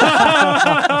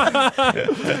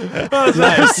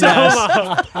 Nice.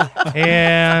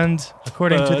 And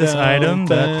according to this item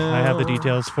that I have the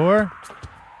details for.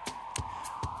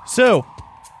 So,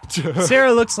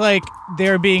 Cera looks like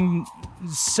they're being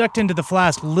sucked into the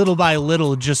flask little by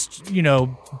little, just,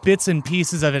 bits and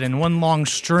pieces of it in one long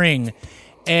string.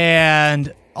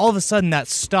 And all of a sudden that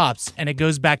stops and it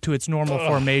goes back to its normal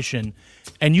formation.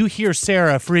 And you hear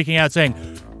Cera freaking out saying,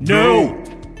 "No,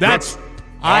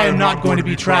 I am not going to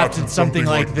be trapped in something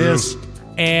like this."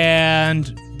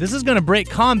 And this is going to break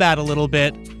combat a little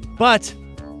bit, but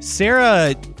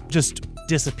Cera just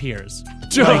disappears.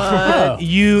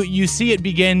 You see it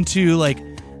begin to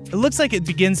it looks like it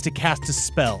begins to cast a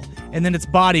spell, and then its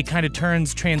body kind of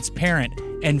turns transparent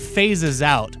and phases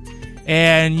out.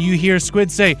 And you hear Squid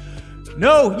say,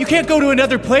 "No, you can't go to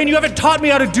another plane. You haven't taught me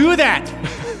how to do that."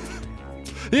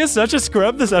 He is such a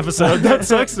scrub this episode. That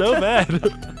sucks so bad.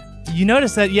 You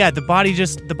notice that,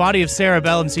 the body of Cera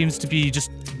Bellum seems to be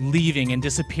just leaving and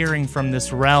disappearing from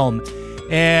this realm.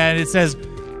 And it says,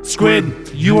 "Squid,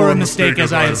 you are a mistake,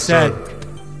 as I have said.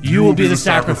 You will be the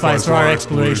sacrifice for our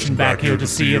exploration back here to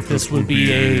see if this will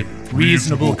be a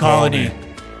reasonable colony.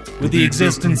 With the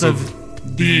existence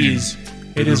of these,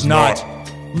 it is not.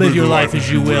 Live your life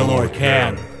as you will or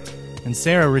can." And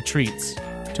Cera retreats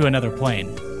to another plane.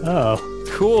 Oh.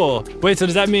 Cool. Wait, so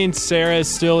does that mean Sarah is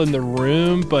still in the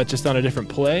room, but just on a different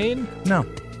plane? No,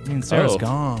 Cera's Oh.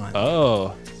 gone.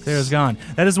 Oh. Cera's gone.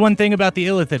 That is one thing about the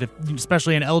Illithid,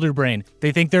 especially in Elder Brain.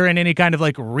 They think they're in any kind of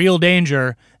real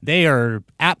danger. They are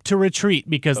apt to retreat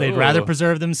because they'd rather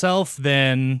preserve themselves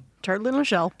than... Turtle in a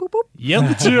shell. Boop, boop.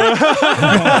 Yep.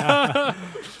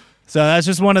 So that's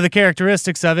just one of the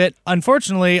characteristics of it.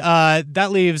 Unfortunately, that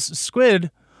leaves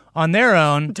Squid on their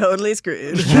own. Totally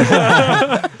screwed.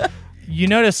 You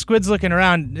notice Squid's looking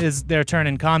around is their turn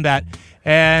in combat,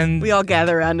 and We all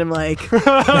gather around him like, Well,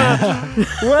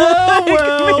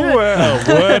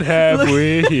 what have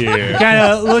we here? kind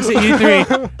of looks at you three,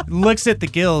 looks at the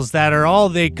gills that are all,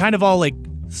 they kind of all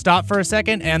stop for a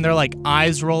second, and their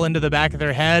eyes roll into the back of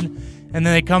their head, and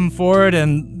then they come forward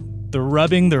and they're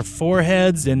rubbing their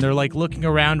foreheads, and they're looking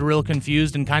around real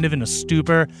confused and kind of in a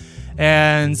stupor.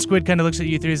 And Squid kind of looks at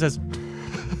you three and says,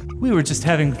 "We were just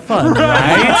having fun,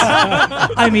 right?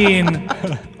 I mean,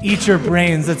 eat your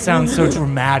brains. That sounds so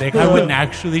dramatic. I wouldn't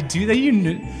actually do that. You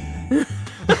knew."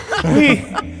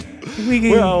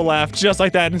 We all laugh just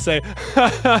like that and say,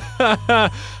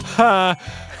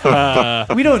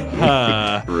 We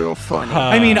don't. Real funny.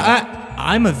 I mean,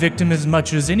 I'm a victim as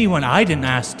much as anyone. I didn't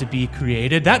ask to be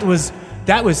created. That was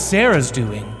Sarah's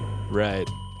doing. right.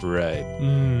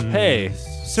 Hey,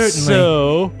 Certainly.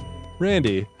 So,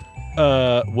 Randy,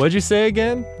 what'd you say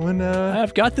again? When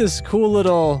I've got this cool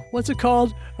little, what's it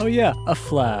called? Oh yeah, a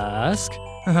flask.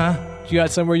 Uh-huh. You got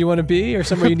somewhere you want to be or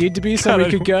somewhere you need to be, somewhere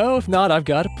you could go? If not, I've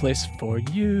got a place for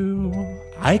you.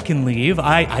 I can leave.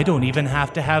 I don't even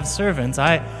have to have servants.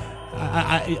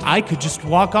 I could just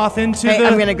walk off into hey, the...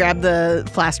 I'm going to grab the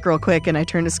flask real quick, and I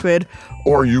turn to Squid.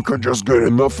 Or you could just get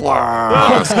in the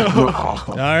flask.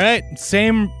 All right.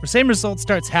 Same result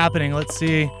starts happening. Let's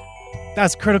see.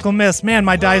 That's critical miss. Man,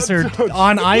 my dice are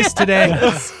on ice today.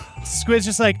 Squid's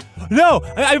just like, "No,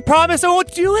 I promise I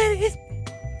won't do it."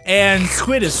 And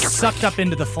Squid is sucked up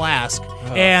into the flask,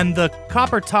 and the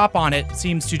copper top on it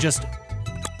seems to just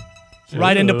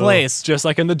right into place. just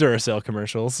like in the Duracell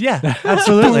commercials. Yeah,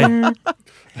 absolutely.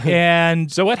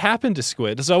 And So what happened to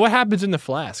Squid? So what happens in the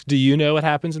flask? Do you know what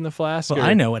happens in the flask? well, or-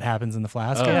 I know what happens in the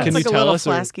flask. Oh, yeah. can It's like you a tell little us,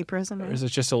 or- flasky prison. Or Right? is it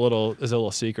just a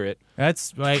little secret?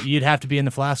 That's right. You'd have to be in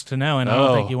the flask to know, and I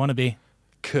don't Oh. think you want to be.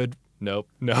 Nope.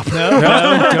 You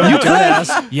could.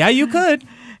 Yeah, you could.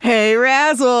 Hey,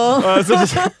 Razzle.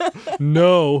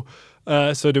 No.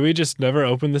 So do we just never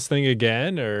open this thing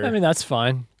again, or I mean, that's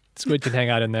fine. Squid can hang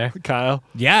out in there. Kyle?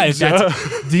 Yeah, if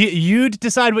that's, you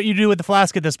decide what you do with the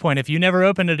flask at this point. If you never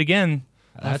open it again,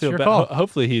 I that's feel your bad. call.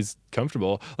 Hopefully he's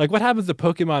comfortable. Like, what happens to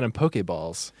Pokemon and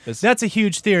Pokeballs? That's a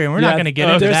huge theory, and we're not Yeah, going to get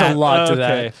into there's that. a lot to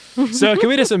Okay. So can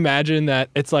we just imagine that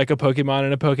it's like a Pokemon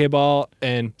and a Pokeball,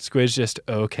 and Squid's just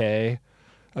okay?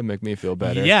 That'd make me feel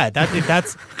better. Yeah, if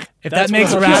that That's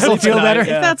makes what Razzle I'm feel tonight, better.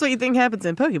 yeah. If that's what you think happens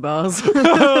in Pokeballs,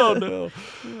 Oh no.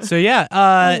 So yeah,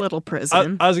 a little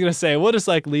prison. I was gonna say we'll just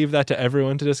leave that to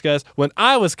everyone to discuss. When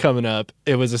I was coming up,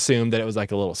 it was assumed that it was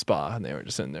like a little spa, and they were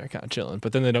just in there kind of chilling.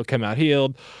 But then they don't come out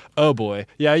healed. Oh boy,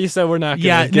 yeah. You said we're not. Gonna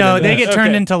yeah, get no, into they that. get turned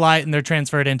Okay. into light and they're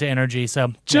transferred into energy.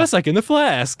 So just like in the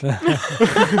flask.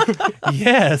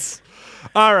 yes.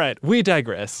 All right, we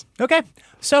digress. Okay,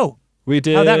 so We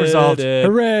did how'd that resolved? it.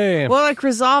 Hooray! Well, like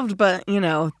resolved, but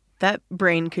that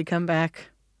brain could come back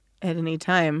at any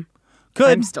time.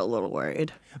 I'm still a little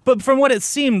worried. But from what it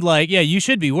seemed like, yeah, you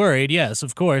should be worried, yes,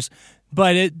 of course.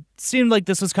 But it seemed like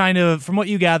this was kind of, from what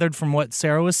you gathered from what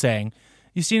Cera was saying,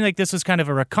 you seemed like this was kind of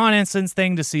a reconnaissance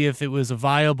thing to see if it was a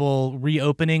viable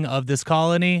reopening of this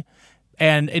colony.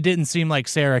 And it didn't seem like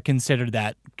Cera considered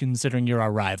that, considering you're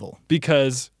our rival.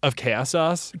 Because of Chaos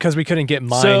Sauce? Because we couldn't get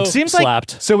mine Seems like-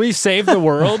 slapped. So we saved the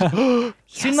world?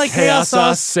 Seemed like Chaos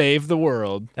Sauce Sauce, saved the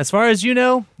world. as far as you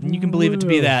know, you can believe it to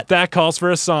be that. That calls for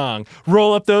a song.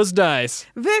 Roll up those dice.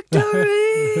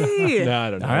 Victory! No, I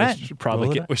don't know. All right.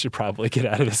 We should probably get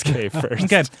out of this cave first.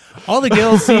 Okay. All the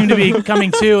gills seem to be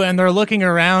coming to, and they're looking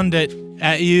around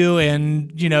at you,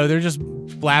 and, they're just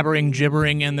blabbering,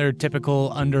 gibbering in their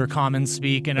typical undercommon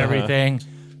speak and everything.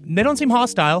 They don't seem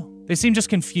hostile. They seem just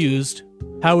confused.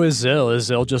 How is Zill? Is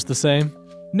Zill just the same?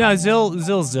 No,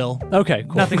 Zill. Okay,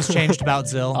 cool. Nothing's changed about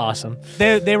Zill. Awesome.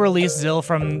 They release Zill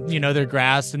from, their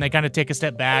grasp, and they kind of take a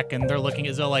step back, and they're looking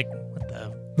at Zill like, what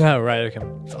the? Oh, right, okay.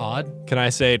 It's odd. Can I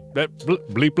say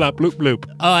bleep, blop, bloop, bloop?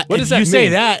 What does that you say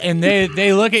mean? that, and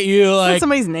they look at you Is that like,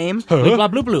 somebody's name? bloop,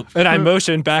 blop, bloop, bloop. And I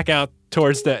motion back out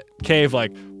towards the cave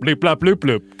like, bleep, blop, bloop,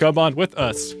 bloop. Come on with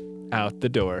us. Out the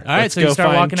door. All right, Let's so you go start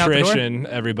find walking out the Trish door? and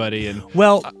everybody. And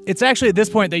Well, it's actually at this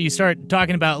point that you start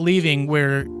talking about leaving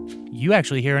where you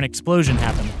actually hear an explosion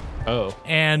happen. oh,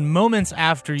 And moments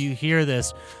after you hear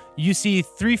this, you see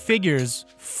 3 figures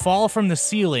fall from the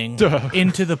ceiling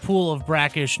into the pool of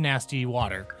brackish, nasty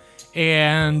water.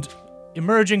 And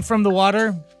emerging from the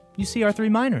water, you see our 3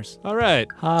 miners. all right.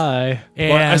 Hi. And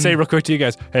Well, I say real quick to you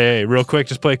guys, hey, real quick,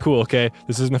 just play cool, okay?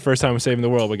 This isn't the first time we're saving the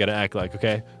world. We gotta act like,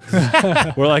 okay?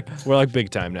 we're like big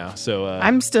time now. So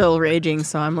I'm still raging,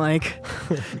 so I'm like,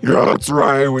 Yeah, that's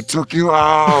right. We took you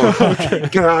out.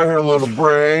 Get out of here, little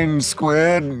brain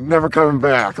squid. Never coming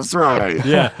back. That's right.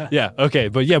 yeah, okay,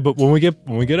 but when we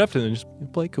get up to them, just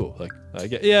play cool, like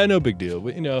yeah, no big deal.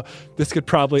 But this could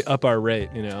probably up our rate,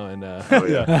 and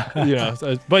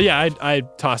but yeah, I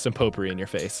toss some potpourri in your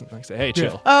face and say, hey,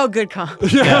 chill. oh, good call.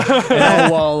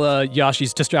 And while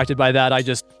Yashi's distracted by that, I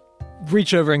just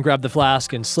reach over and grab the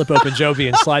flask and slip open Jovi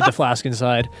and slide the flask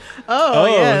inside. Oh,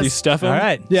 yes. You stuff him? All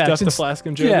right. Yeah, Stuff the since- flask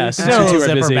in Jovi? Yeah, since No, you two are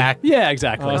zipper busy. back. Yeah,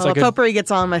 exactly. it's Well, like a- potpourri gets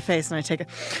all in my face, and I take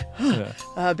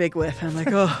a big whiff. I'm like,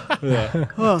 Yeah.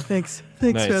 oh, thanks,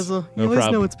 Nice. Razzle. No You always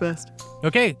problem. know what's best.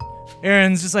 Okay.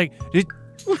 Aaron's just like,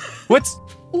 what's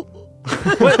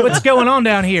going on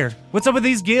down here? What's up with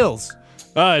these gills?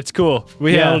 It's cool.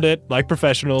 We Yeah. handled it like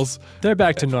professionals. They're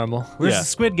back to normal. Where's Yeah. the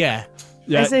squid guy?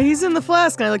 Yeah. I say, he's in the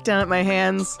flask, and I look down at my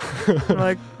hands. I'm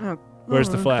like, oh. Where's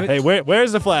the flask? Hey,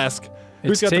 where's the flask?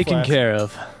 Who's It's got the taken flask? care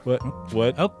of.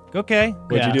 What? Oh, okay.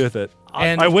 What'd Yeah. you do with it?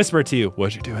 And I whisper to you.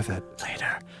 What'd you do with it?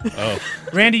 Later. Oh.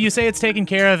 Randy, you say it's taken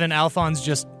care of, and Alphonse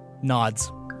just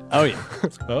nods. Oh, yeah.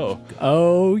 Oh.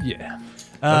 Oh, yeah.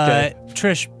 Okay.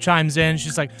 Trish chimes in.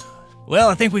 She's like, "Well,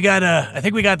 I think we got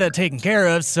that taken care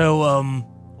of. So,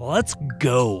 let's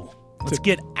go. Let's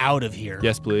get out of here."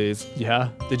 Yes, please. Yeah.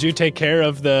 Did you take care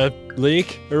of the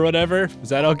leak or whatever? Is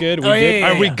that all good? Oh, yeah,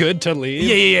 yeah, Are we yeah. good to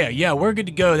leave? Yeah. We're good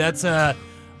to go. That's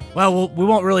well, we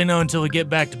won't really know until we get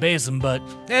back to Basin, but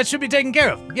it should be taken care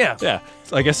of. Yeah. Yeah.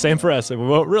 So I guess same for us. We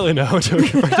won't really know until we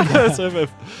get back to Basin.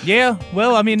 Yeah.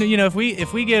 Well, I mean, if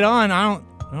we get on, I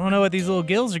don't know what these little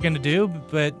gills are gonna do,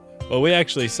 but Well, we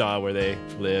actually saw where they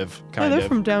live, Yeah, kind they're of.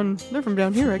 from down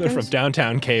here, I They're guess. from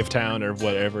downtown Cave Town or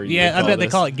whatever. yeah, I bet they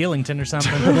call it Gillington or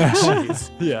something.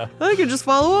 Yeah. They could just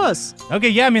follow us. Okay,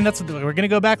 yeah, I mean we're gonna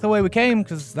go back the way we came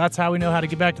because that's how we know how to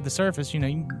get back to the surface. You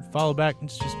can follow back.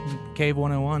 It's just Cave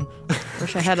 101.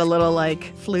 Wish I had a little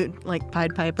flute,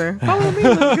 Pied Piper. Follow me.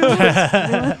 Like,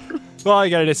 good. Well, all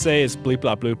you gotta just say is bleep,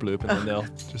 blop, bloop, bloop, and then they'll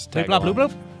just tag Bleep, blop, along.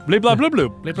 bloop, bloop. Bleep, blop, bloop,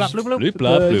 bloop. Bleep, blop, bloop, bloop. Bleep,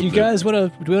 blop, bloop, You bloop. guys do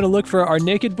we want to look for our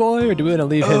naked boy, or do we want to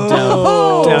leave him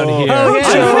down here? Oh,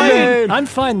 yeah. I'm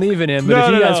fine leaving him, but No,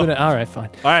 if you no, guys no. want to, all right, fine.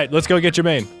 All right, let's go get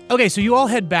Jermaine. Okay, so you all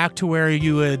head back to where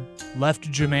you had left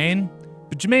Jermaine,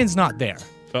 but Jermaine's not there.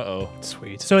 Uh-oh.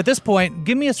 Sweet. So at this point,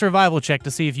 give me a survival check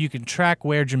to see if you can track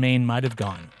where Jermaine might have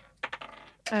gone.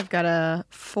 I've got a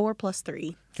 4 + 3.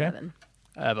 Okay. 7.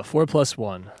 I have a 4 +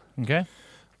 1. Okay.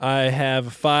 I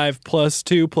have 5 +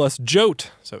 2 +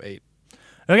 Jote, so 8.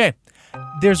 Okay.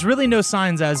 There's really no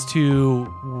signs as to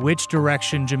which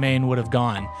direction Jermaine would have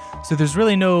gone. So there's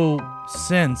really no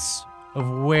sense of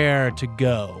where to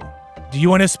go. Do you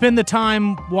want to spend the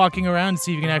time walking around and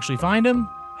see if you can actually find him?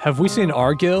 Have we seen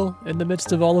Argyll in the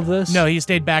midst of all of this? No, he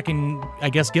stayed back in, I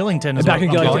guess, Gillington. Is Back in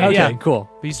what I'm Gillington. calling it. Okay, Yeah. cool.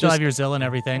 But you still have your Zill and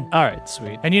everything. All right,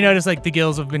 sweet. And you notice, like, the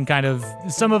gills have been kind of,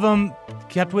 some of them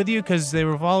kept with you because they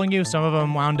were following you. Some of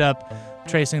them wound up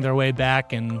tracing their way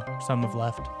back, and some have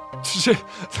left.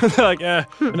 They're like, and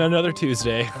another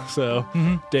Tuesday. So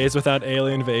days without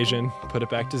alien invasion, put it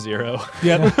back to 0.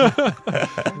 Yep.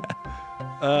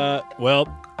 Well,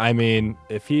 I mean,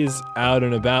 if he's out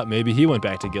and about, maybe he went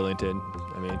back to Gillington.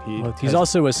 I mean, He's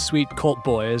also a sweet cult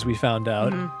boy, as we found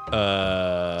out.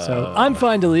 So So I'm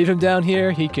fine to leave him down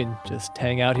here. He can just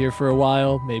hang out here for a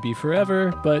while, maybe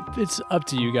forever, but it's up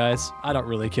to you guys. I don't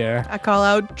really care. I call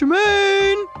out,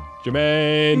 Jermaine!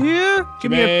 Jermaine.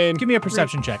 Here! Give me a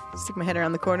perception check. Stick my head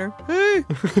around the corner. Hey!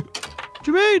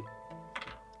 Jermaine!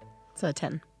 It's a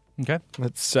 10. Okay.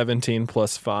 That's 17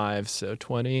 plus 5, so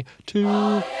 22.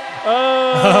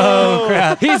 Oh,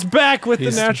 crap. He's back with the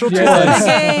natural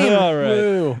yes. 20. All right.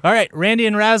 Woo. All right, Randy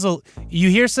and Razzle, you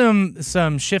hear some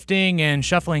shifting and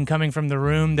shuffling coming from the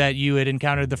room that you had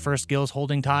encountered the first gills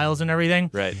holding tiles and everything.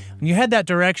 Right. And you head that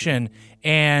direction,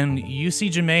 and you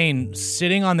see Jermaine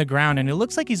sitting on the ground, and it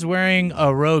looks like he's wearing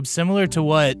a robe similar to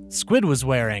what Squid was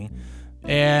wearing.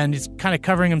 And he's kind of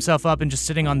covering himself up and just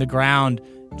sitting on the ground.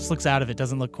 Just looks out of it,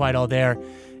 doesn't look quite all there.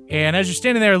 And as you're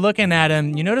standing there looking at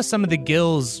him, you notice some of the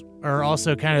gills are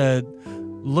also kind of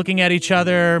looking at each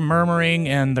other, murmuring,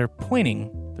 and they're pointing.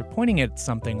 They're pointing at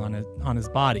something on his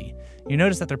body. You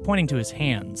notice that they're pointing to his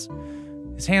hands.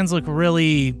 His hands look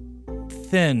really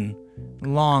thin,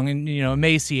 long, and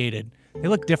emaciated. They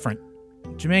look different.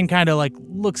 Jermaine kind of like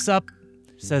looks up,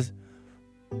 says,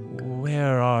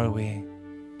 "Where are we?"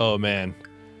 Oh, man.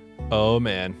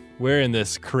 We're in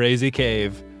this crazy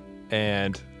cave,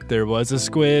 and there was a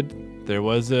squid, there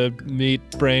was a meat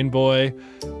brain boy,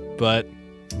 but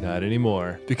not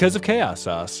anymore because of chaos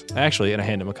sauce. Actually, and I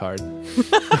hand him a card.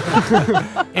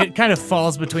 It kind of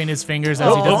falls between his fingers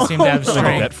as he doesn't seem to have I'll get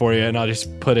that strength. for you, and I'll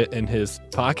just put it in his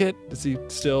pocket. Does he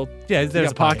still? Yeah, He's there's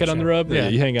got a pocket on the sure. robe. Yeah.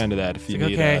 You hang on to that if you Like,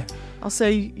 need. okay. I'll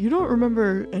say, you don't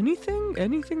remember anything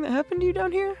that happened to you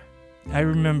down here? I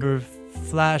remember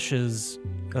flashes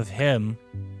of him,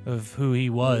 of who he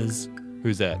was.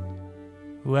 Who's that?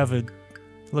 Whoever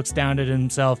looks down at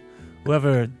himself,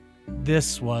 whoever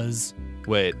this was.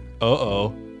 Wait.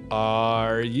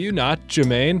 Are you not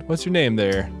Jermaine? What's your name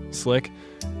there, Slick?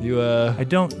 You I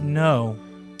don't know.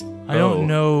 I Oh. don't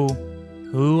know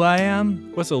who I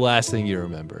am. What's the last thing you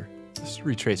remember? Just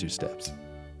retrace your steps.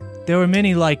 There were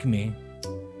many like me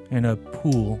in a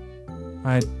pool.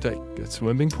 Like a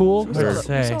swimming pool? What Or- to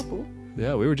say?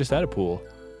 yeah, we were just at a pool.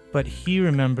 But he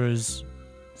remembers.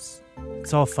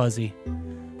 It's all fuzzy.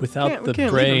 Without we the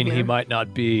can't leave brain, him he here. might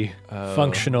not be Oh.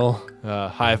 functional.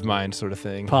 Hive mind sort of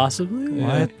thing. Possibly.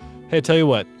 Yeah. Hey, tell you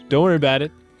what. Don't worry about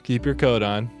it. Keep your coat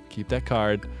on. Keep that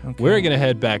card. Okay. We're going to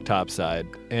head back topside.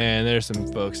 And there's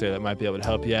some folks there that might be able to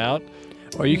help you out.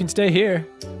 Or you can stay here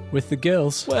with the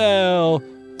gills. Well,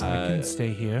 I can stay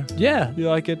here. Yeah. you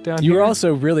like it down You here? were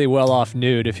also really well off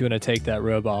nude if you want to take that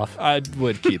robe off. I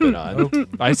would keep it on.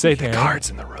 I say the Okay. card's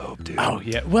in the robe, dude. Oh,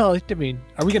 yeah. Well, I mean,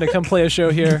 are we going to come play a show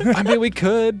here? I mean, we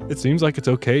could. It seems like it's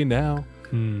okay now.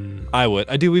 I would.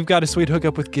 I do. We've got a sweet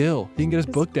hookup with Gil. He can get us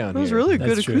booked down There's here. really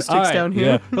That's good true. acoustics All right, down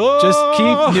here. Just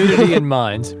keep nudity in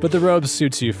mind, but the robe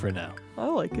suits you for now. I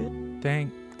like it.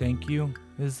 Thank you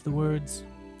is the words.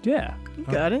 Yeah. You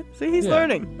got it. See, he's Yeah.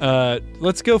 learning.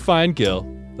 Let's go find Gil.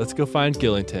 Let's go find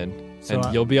Gillington. So,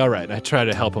 And you'll be all right. I try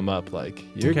to help him up. Like,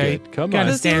 you're Okay. good. Come Kinda on.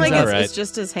 Does it seem like stands all out. right. it's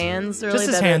just his hands, really? Just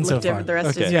his that hands look so different. far. The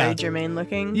rest Okay. is Yeah. very Jermaine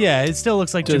looking. Yeah, it still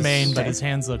looks like Does- Jermaine, but Okay. his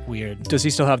hands look weird. Does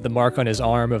he still have the mark on his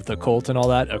arm of the Colt and all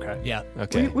that? Okay. Yeah.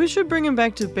 Okay. We should bring him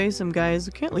back to Basin, guys.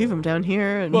 We can't leave him down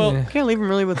here. And Well- can't leave him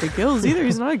really with the gills either.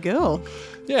 He's not a gill.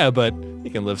 Yeah, but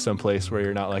you can live someplace where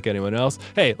you're not like anyone else.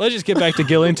 Hey, let's just get back to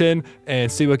Gillington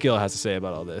and see what Gil has to say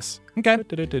about all this. Okay.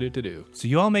 Do-do-do-do-do. So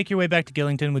you all make your way back to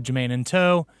Gillington with Jermaine in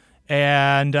tow,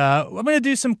 and I'm going to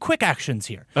do some quick actions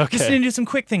here. Okay. Just going to do some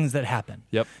quick things that happen.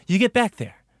 Yep. You get back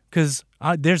there, because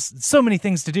there's so many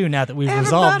things to do now that we've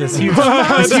resolved this huge,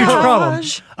 Everybody this huge problem.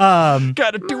 montage.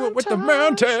 Gotta do it with the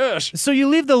montage. So you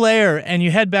leave the lair and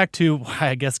you head back to,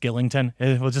 I guess, Gillington.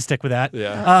 We'll just stick with that.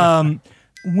 Yeah.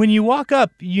 When you walk up,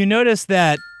 you notice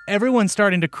that everyone's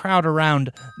starting to crowd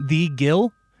around the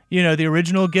Gil, the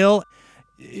original Gil.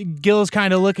 Gil's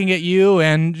kind of looking at you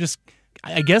and just,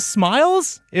 I guess,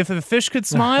 smiles, if a fish could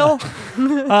smile.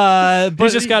 But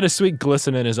He's just got a sweet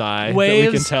glisten in his eye that we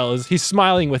can Waves. tell he's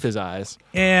smiling with his eyes.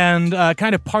 and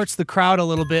kind of parts the crowd a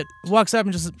little bit. Walks up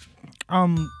and just,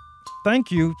 thank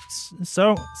you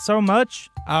so much.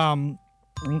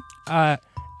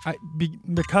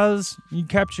 because you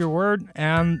kept your word,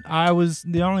 and I was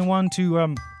the only one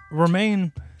to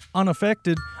remain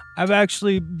unaffected, I've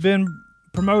actually been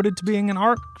promoted to being an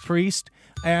archpriest,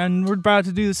 and we're about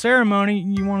to do the ceremony.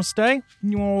 You want to stay?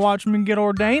 You want to watch me get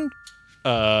ordained?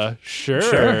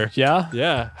 Sure. Yeah.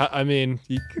 Yeah. I mean,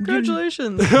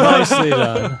 Congratulations. Nicely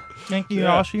done. Thank you,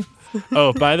 Yeah. Yoshi.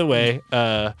 oh, by the way,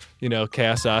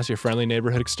 Chaos Sauce, your friendly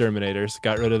neighborhood exterminators,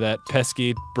 got rid of that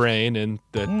pesky brain in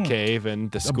the cave and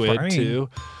the squid brain. too.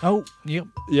 Oh, yep.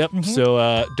 Yep.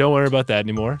 So don't worry about that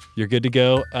anymore. You're good to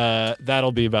go.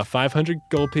 That'll be about 500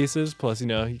 gold pieces. Plus,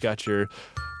 you got your,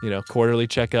 quarterly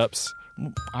checkups.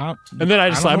 And then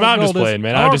I'm just playing,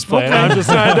 man. I'm just playing.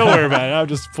 Okay. Don't worry about it. I'm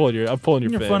just pulling your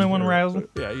You're fin. funny one, Razzle.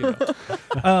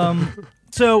 Yeah,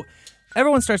 So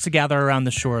everyone starts to gather around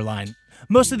the shoreline.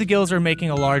 Most of the gills are making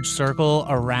a large circle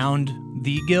around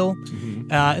the gill,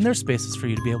 and there's spaces for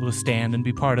you to be able to stand and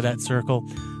be part of that circle.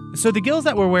 So the gills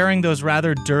that were wearing those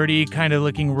rather dirty kind of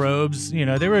looking robes, they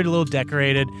were a little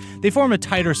decorated. They form a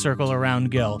tighter circle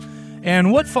around Gil.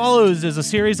 And what follows is a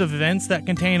series of events that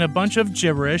contain a bunch of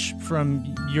gibberish, from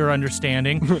your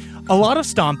understanding, a lot of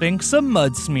stomping, some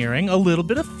mud smearing, a little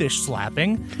bit of fish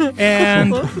slapping,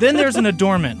 and then there's an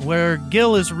adornment where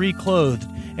Gil is reclothed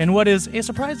in what is a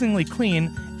surprisingly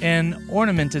clean and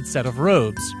ornamented set of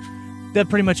robes. That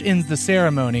pretty much ends the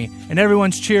ceremony, and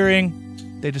everyone's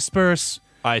cheering. They disperse.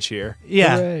 I cheer.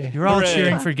 Yeah, Hooray. you're all Hooray.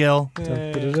 cheering for Gil.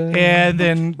 And And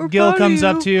then Gil proud of comes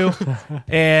up you. to you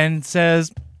and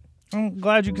says, I'm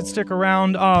glad you could stick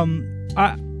around.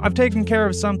 I've taken care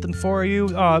of something for you.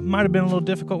 It might have been a little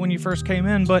difficult when you first came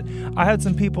in, but I had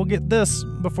some people get this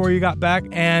before you got back,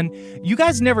 and you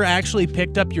guys never actually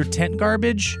picked up your tent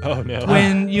garbage Oh, no.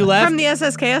 when you left. From the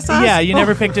SSKS sauce? Yeah, you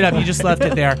never picked it up. You just left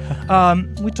it there.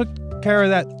 We took care of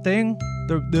that thing,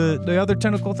 the other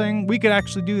tentacle thing. We could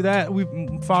actually do that. We've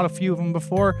fought a few of them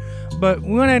before, but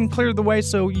we went ahead and cleared the way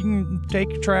so you can take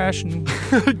your trash and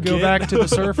go back to the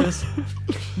surface.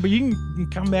 But you can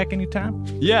come back anytime.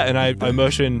 Yeah, and I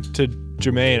motion to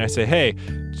Jermaine. I say, hey,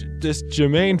 this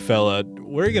Jermaine fella,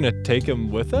 we're going to take him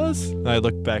with us? And I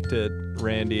look back to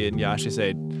Randy and Yashi,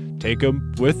 say, take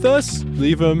him with us?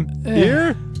 Leave him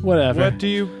here? whatever. What do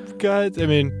you guys,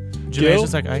 Jermaine's Gil?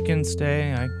 just like, I can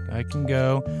stay, I can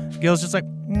go. Gil's just like,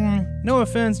 no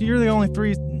offense, you're the only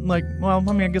three,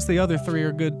 I guess the other three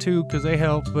are good too, because they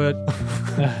help, but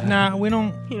nah, we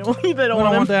don't They don't we don't want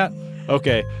him. want that.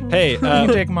 Okay. Hey, You can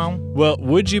take them on. well,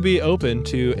 would you be open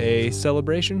to a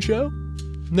celebration show?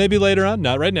 Maybe later on.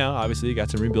 Not right now. Obviously, you got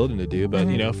some rebuilding to do, but,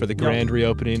 for the grand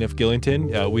reopening of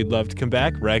Gillington, we'd love to come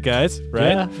back. Right, guys?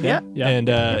 Right? Yeah. And,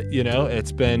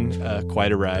 it's been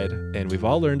quite a ride, and we've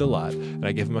all learned a lot. And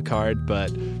I give him a card,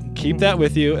 but keep that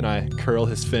with you, and I curl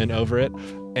his fin over it.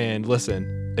 And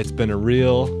listen, it's been a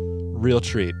real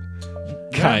treat.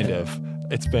 Kind of.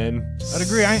 It's been I'd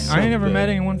agree. I so ain't never good. met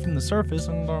anyone from the surface,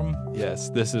 and Yes,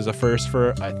 this is a first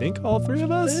for, I think, all three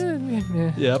of us.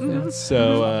 Yep.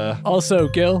 So, Also,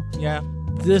 Gil, yeah.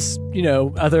 this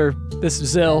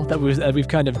Zill that we've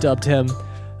kind of dubbed him.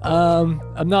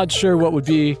 I'm not sure what would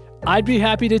be. I'd be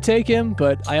happy to take him,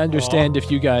 but I understand if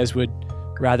you guys would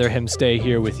rather him stay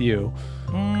here with you.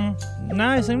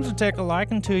 No, he seems to take a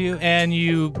liking to you. And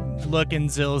you look, and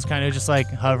Zill's kind of just like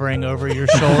hovering over your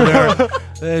shoulder.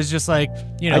 It's just like,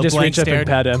 I just blank reach up stared. and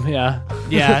pet him. Yeah.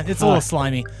 Yeah, it's a little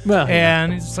slimy. Well,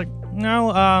 And he's just like,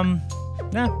 no,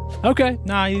 okay.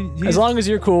 nah, As long as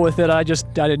you're cool with it, I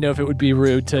didn't know if it would be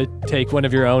rude to take one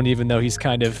of your own, even though he's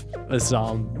kind of a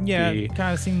zombie. yeah,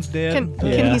 kind of seems dead. Can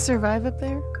Yeah. he survive up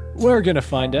there? We're gonna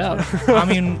find out. I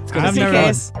mean, Just in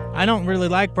case. I don't really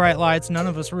like bright lights. None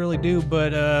of us really do,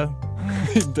 but I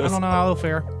don't know how they'll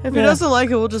fare. If he doesn't like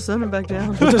it, we'll just send him back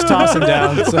down. We'll just toss him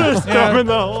down. So, throw him in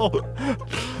the hole.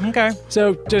 Okay.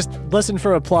 so just listen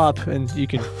for a plop, and you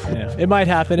can. It might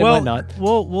happen. It might not.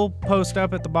 We'll post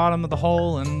up at the bottom of the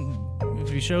hole, and if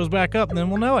he shows back up, then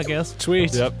we'll know, I guess.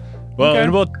 Sweet. Yep. Well, Okay.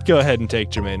 and we'll go ahead and take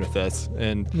Jermaine with us,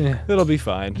 and Yeah. it'll be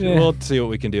fine. Yeah. We'll see what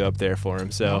we can do up there for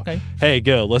him. So, Okay. hey,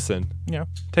 Gil, listen. Yeah.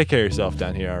 Take care of yourself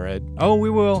down here, all right? Oh, we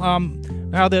will.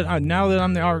 Now that I'm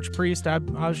the archpriest,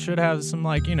 I should have some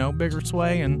bigger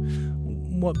sway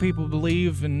and what people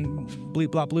believe and bleep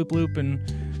blop bloop bloop and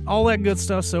all that good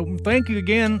stuff. So thank you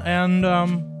again, and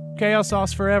Chaos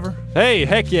Sauce forever. Hey,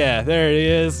 heck yeah, there he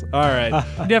is. All right.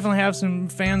 We definitely have some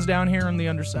fans down here on the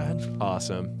underside.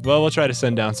 Awesome. Well, we'll try to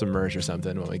send down some merch or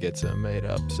something when we get some made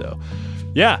up. So,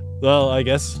 yeah, well, I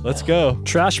guess let's go.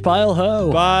 Trash pile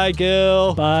ho. Bye,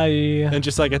 Gil. Bye. And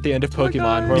just like at the end of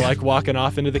Pokemon, we're like walking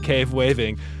off into the cave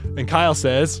waving. And Kyle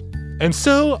says, and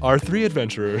so our three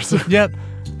adventurers. Yep.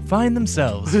 Find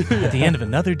themselves at the end of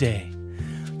another day.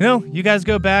 You guys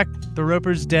go back. the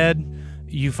roper's dead.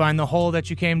 You find the hole that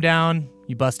you came down.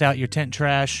 You bust out your tent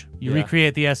trash. You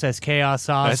recreate the SS Chaos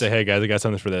sauce. I say, hey guys, I got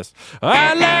something for this.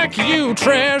 I like you,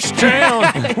 trash town,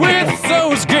 with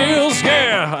those girls.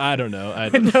 Yeah, I don't know.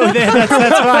 No,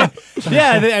 that's fine.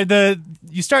 Yeah,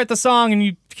 you start the song and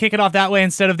you kick it off that way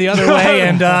instead of the other way,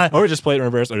 and or we just play it in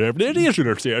reverse. Yep.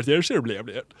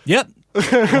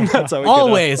 That's how we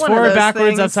always One of forward, those backwards,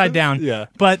 things. upside down. Yeah.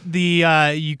 But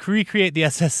you recreate the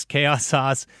SS Chaos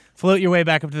sauce, float your way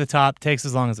back up to the top. Takes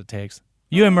as long as it takes.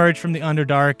 You emerge from the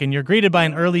Underdark, and you're greeted by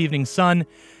an early evening sun.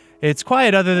 It's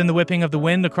quiet other than the whipping of the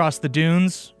wind across the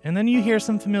dunes, and then you hear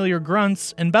some familiar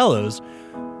grunts and bellows.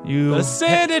 The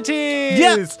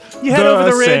Sanities! You head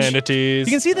over the ridge. Sanities.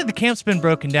 You can see that the camp's been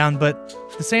broken down, but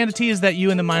the Sanities that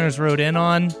you and the miners rode in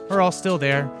on are all still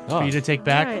there for you to take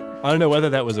back. Right. I don't know whether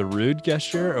that was a rude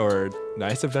gesture or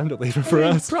nice of them to leave it for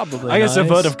us. Probably I guess a nice.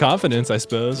 vote of confidence, I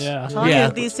suppose. Yeah. How long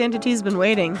have these entities been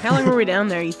waiting? How long were we down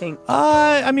there, you think?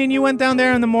 I mean, you went down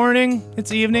there in the morning.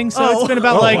 It's evening, so it's been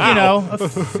about Oh, like, wow.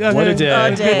 What a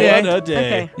day. A day. What a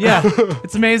day. Okay. Yeah,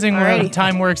 it's amazing where Alrighty.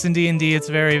 time works in D&D. It's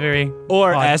very, very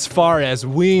Or odd. as far as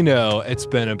we know, it's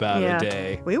been about Yeah. a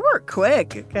day. We work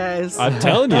quick, guys. I'm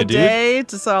telling you, a dude. day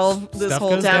to solve this Stuff whole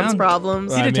goes town's down.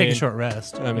 problems. You I did take a mean- short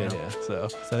rest. I mean, yeah, so.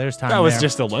 So there's time That was there.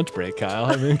 just a lunch break, Kyle.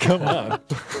 I mean, come on.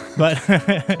 But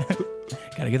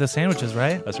gotta get those sandwiches,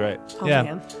 right? That's right. Oh, Yeah.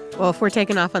 man. Well, if we're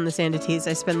taking off on the Sandities,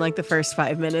 I spend like the first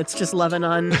 5 minutes just loving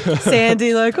on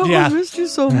Sandy, like, oh, Yeah. I missed you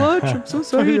so much. I'm so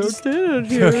sorry to stand out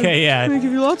here. Okay, yeah. I'm going to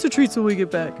give you lots of treats when we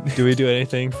get back. Do we do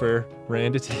anything for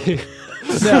Randity?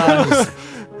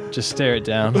 No, just stare it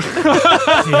down.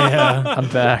 Yeah. I'm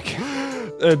back.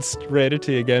 It's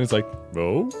Randity again. It's like,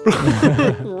 no.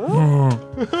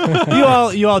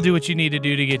 You all do what you need to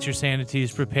do to get your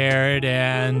sanities prepared,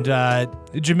 and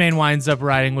Jermaine winds up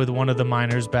riding with one of the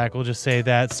miners back. We'll just say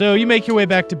that. So you make your way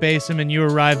back to Basim, and you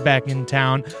arrive back in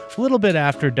town a little bit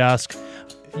after dusk.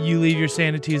 You leave your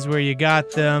sanities where you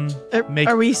got them.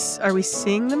 Are we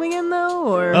seeing them again, though?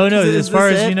 Or Oh no! is As far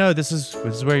this as it? you know, this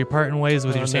is where you're parting ways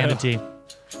with your no. sanity.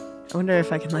 I wonder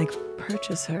if I can, like,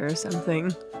 purchase her or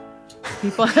something.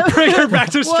 People Bring her back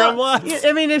to Well, Strumlots. yeah,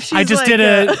 I mean, if she's I just like did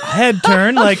a head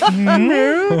turn, like.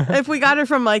 if we got her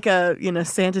from like a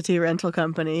Santity rental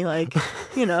company, like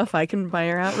if I can buy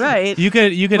her outright, You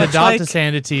could Much adopt like- a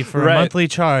sanity for Right. a monthly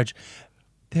charge.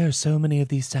 There are so many of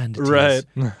these sanities. Right.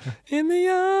 In the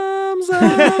arms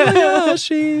of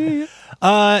Yoshi.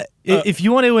 If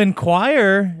you want to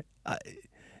inquire,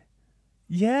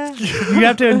 yeah, you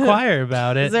have to inquire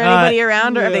about it. is there anybody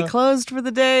around, or are they yeah. closed for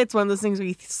the day? It's one of those things where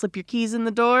you slip your keys in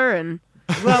the door and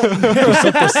Slip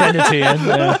the sanity in.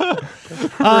 Yeah.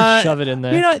 Or shove it in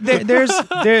there. You know,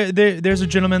 there's a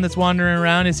gentleman that's wandering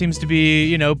around. He seems to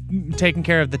be, taking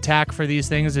care of the tack for these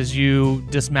things as you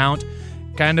dismount.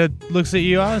 Kind of looks at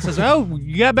you all and says, "Oh,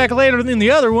 you got back later than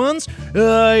the other ones.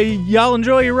 Y'all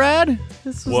enjoy your ride?"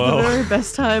 this was Whoa. the very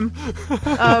best time.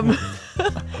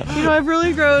 I've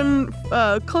really grown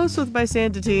close with my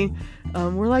Santity.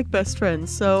 We're like best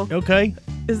friends. So Okay.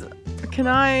 can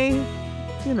I,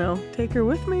 take her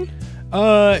with me?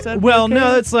 that be Well, okay?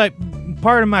 no, it's like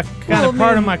part of my Well,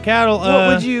 part of man, my cattle. What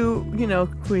would you, can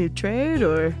we trade,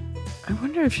 or I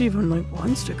wonder if she even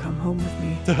wants to come home with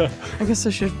me. I guess I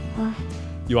should.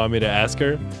 You want me to ask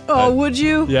her? Would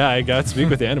you? Yeah, I got to speak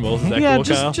with the animals. Is that Yeah, cool,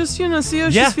 Kyle? just see how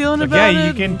yeah, she's feeling about yeah, it.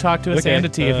 you can talk to a Okay,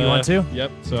 sanity if you want to.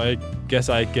 Yep. So I guess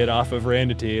I get off of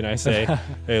Randity and I say,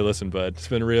 "Hey, listen, bud, it's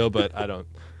been real, but I don't."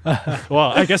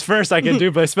 Well, I guess first I can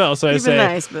do my spell. So I You've say, been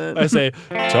nice, but I say,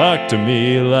 talk to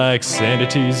me like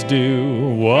sanities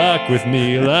do. Walk with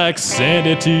me like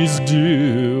sanities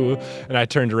do. And I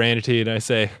turn to Randity and I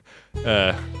say,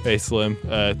 hey, Slim,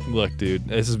 look, dude,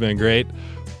 this has been great.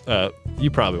 You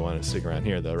probably want to stick around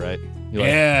here, though, right? You're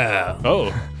like, Yeah,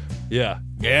 oh, yeah.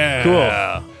 yeah.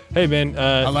 Cool. Hey, man.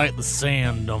 I like the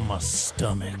sand on my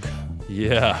stomach.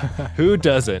 Yeah, who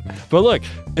doesn't? But look,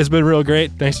 it's been real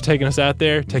great. Thanks for taking us out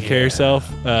there. Take care of yourself.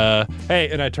 Hey,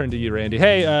 and I turn to you, Randy.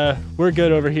 Hey, we're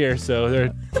good over here. So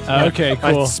they're Okay,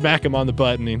 I cool. smack him on the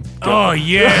butt and he Oh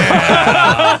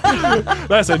yeah.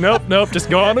 I said, nope, just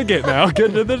go on and get now.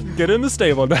 Get in the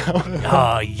stable now.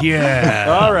 Oh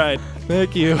yeah. All right,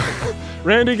 thank you,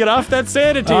 Randy. Get off that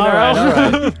sanity All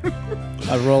now. right.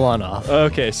 I roll on off.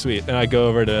 Okay, sweet. And I go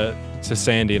over to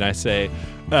Sandy and I say,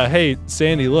 hey,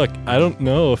 Sandy, look, I don't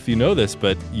know if you know this,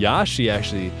 but Yashi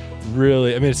actually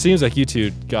really, it seems like you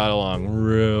two got along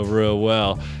real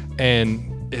well.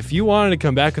 And if you wanted to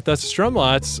come back with us to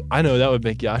Strumlots, I know that would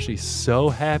make Yashi so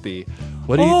happy.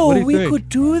 What do you we think? could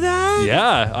do that?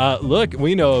 Yeah. Look,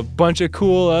 we know a bunch of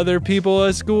cool other people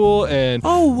at school, and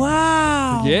Oh,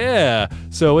 wow. yeah.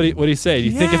 So what do you say? Do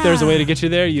you think if there's a way to get you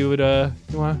there, you would you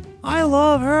want? I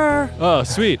love her. Oh,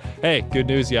 sweet. Hey, good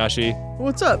news, Yashi.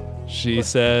 What's up? She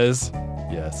says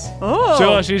yes. Oh.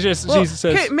 So she says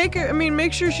okay,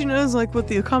 make sure she knows like what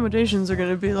the accommodations are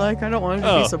gonna be like. I don't want her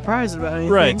to be surprised about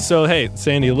anything. Right. So hey,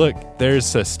 Sandy, look, there's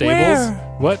stables. Where?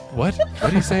 What? What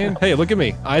are you saying? Hey, look at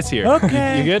me. Eyes here.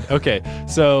 Okay. You good? Okay.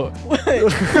 So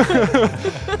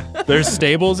there's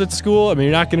stables at school. I mean,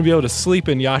 you're not going to be able to sleep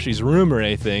in Yashi's room or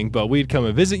anything, but we'd come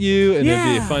and visit you, and it'd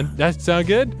be a fun. That sound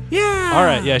good? Yeah. All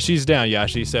right. Yeah, she's down,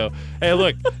 Yashi. So hey,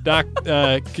 look, Doc.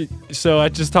 So I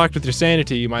just talked with your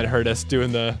Sanity. You might have heard us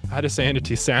doing the how does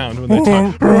Sanity sound when they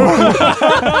talk.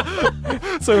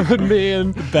 So with me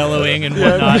and Bellowing and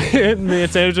whatnot. me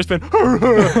and Sandy just been.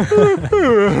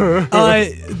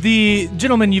 The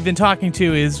gentleman you've been talking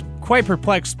to is quite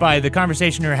perplexed by the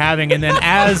conversation you're having, and then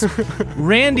as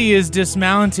Randy is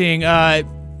dismounting,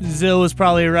 Zill is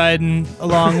probably riding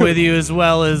along with you as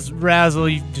well as Razzle.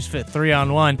 You just fit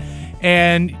 3-on-1,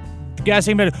 and the guy's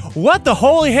saying, "What the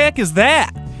holy heck is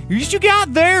that? You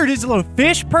got there? This little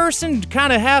fish person,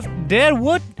 kind of half dead.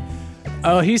 What?"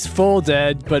 Oh, he's full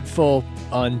dead, but full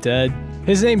undead.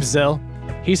 His name's Zill.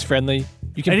 He's friendly.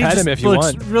 You can And he pet just him if you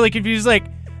looks want. really confused, like,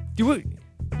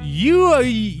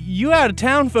 you out of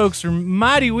town folks are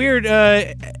mighty weird.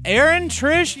 Aaron,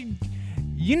 Trish,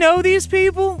 you know these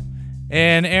people?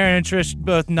 And Aaron and Trish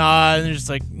both nod, and they're just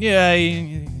like, yeah,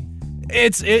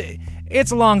 it's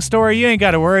a long story. You ain't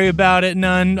got to worry about it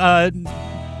none.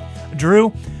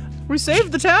 Drew? We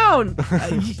saved the town.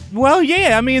 Well,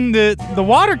 yeah, I mean, the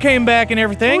water came back and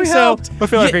everything, We so... helped. I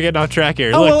feel like we're getting off track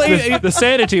here. Oh, Look, well, the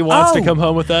Sanity wants to come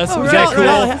home with us. Oh, Is that right, cool?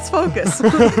 right, let's focus.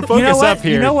 Focus You know what? up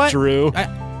here, You know what? Drew.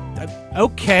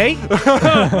 Okay.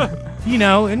 You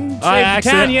know, and I save the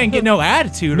town, you ain't get no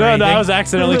attitude or No, anything. I was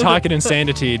accidentally talking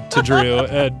Insanity to Drew.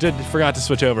 Forgot to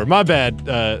switch over. My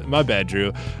bad,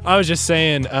 Drew. I was just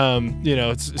saying,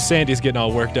 Sandy's getting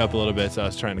all worked up a little bit, so I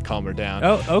was trying to calm her down.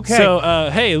 Oh, okay. So,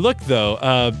 hey, look,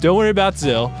 though, don't worry about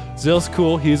Zill. Zill's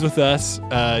cool. He's with us.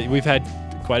 We've had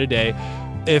quite a day.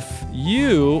 If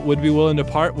you would be willing to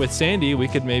part with Sandy, we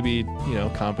could maybe,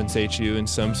 compensate you in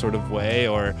some sort of way,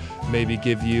 or maybe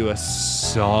give you a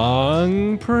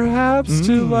song, perhaps,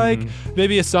 to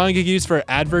maybe a song you could use for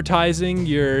advertising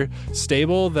your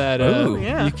stable that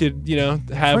yeah. you could,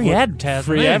 have. Free advertising.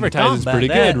 Free Man, advertising is thought pretty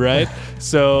about good, that. right?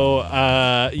 So,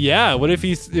 what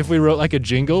if we wrote like a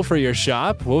jingle for your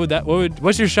shop?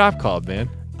 What's your shop called, man?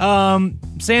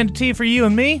 Sanity for you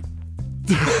and me?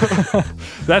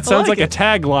 That sounds like a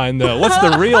tagline, though. What's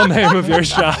the real name of your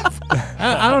shop?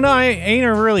 I don't know. I ain't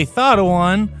ever really thought of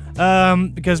one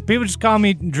because people just call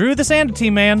me Drew the Sanity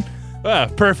Man. Ah,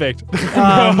 perfect.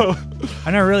 I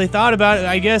never really thought about it.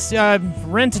 I guess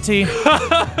Rentity.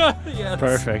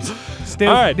 Perfect. Still,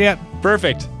 All right. Yeah.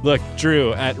 Perfect. Look,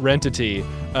 Drew at Rentity.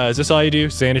 Is this all you do?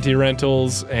 Sanity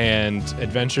rentals and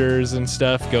adventures and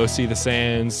stuff? Go see the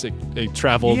sands,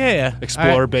 travel, Yeah.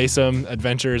 explore, base them,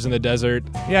 adventures in the desert.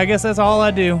 Yeah, I guess that's all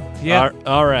I do. Yeah.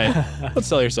 All right. Don't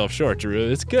sell yourself short, Drew.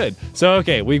 It's good. So,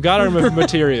 okay, we've got our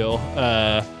material.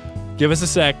 Give us a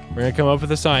sec. We're gonna come up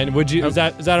with a sign. Would you? Is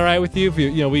that all right with you? If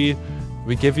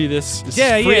we give you this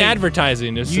free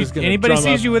advertising. This is gonna Anybody drum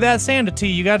sees up, you with that Sanity,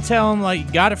 you got to tell them like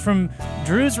you got it from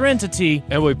Drew's Rentity.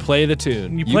 and we play the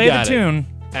tune. You play the got it. tune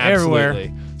Absolutely.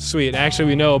 everywhere. Sweet. Actually,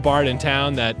 we know a bard in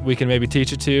town that we can maybe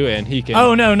teach it to, and he can.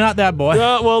 Oh no, not that boy.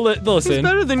 Well, listen. It's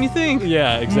better than you think.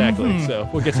 Yeah, exactly. Mm-hmm. So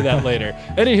we'll get to that later.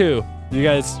 Anywho,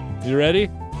 you ready?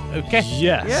 Okay.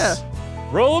 Yes. Yeah.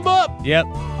 Roll them up. Yep.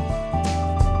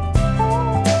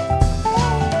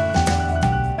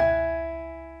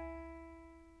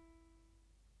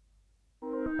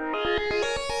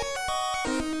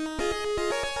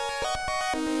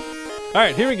 All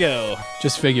right, here we go.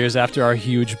 Just figures after our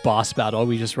huge boss battle,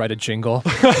 we just write a jingle.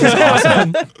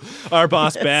 Our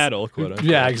boss battle, quote unquote.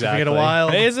 Yeah, exactly. Get a while.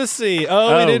 A is a C.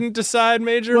 Oh, we Oh. didn't decide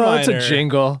major Well, minor. it's a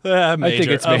jingle. Major, I think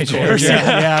it's of major. course.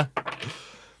 Yeah.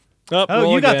 Oh, Oh,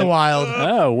 roll you got again. the wild.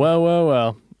 Oh,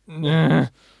 well. A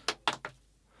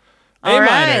All right.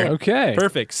 minor. Okay.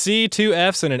 Perfect. C, 2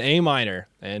 Fs, and an A minor.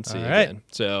 And C All right. again.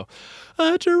 So,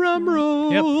 a drum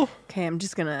roll. Yep. Okay, I'm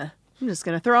just gonna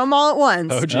throw them all at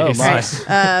once. Oh, Oh, jeez.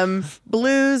 my.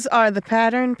 Blues are the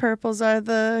pattern, purples are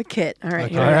the kit. All right.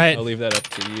 Okay, Here we go. right. I'll leave that up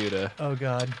to you to. Oh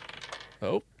God.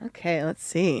 Oh, Okay, let's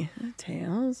see.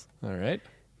 Tails. all right.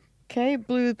 Okay,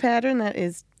 blue pattern, that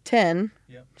is 10.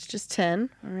 Yep. It's just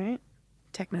 10. All right.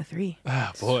 Techno 3.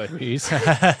 Ah, boy. Please.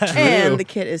 And the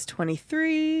kit is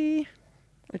 23.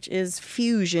 which is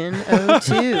Fusion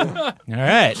 02. All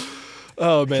right.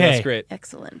 Oh, man, Okay. that's great.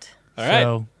 Excellent. All right.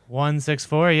 So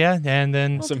 164, yeah, and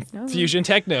then Some techno. fusion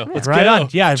techno. Let's right go. on.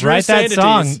 Yeah, True write that Sanities.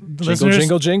 song. Jingle, Listeners,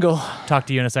 jingle, jingle. talk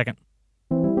to you in a second.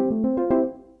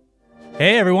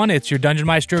 Hey everyone, it's your Dungeon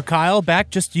Maestro Kyle, back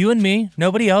just you and me,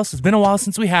 nobody else. It's been a while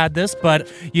since we had this, but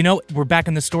we're back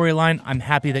in the storyline. I'm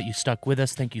happy that you stuck with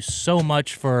us. Thank you so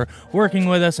much for working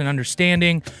with us and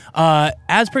understanding.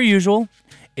 As per usual,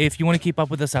 if you want to keep up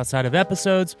with us outside of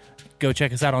episodes, go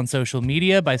check us out on social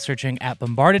media by searching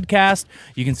 @BombardedCast.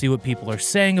 You can see what people are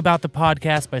saying about the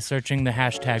podcast by searching the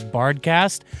hashtag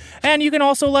BardCast. And you can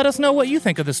also let us know what you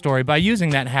think of the story by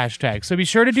using that hashtag. So be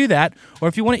sure to do that. Or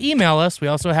if you want to email us, we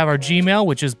also have our Gmail,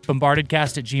 which is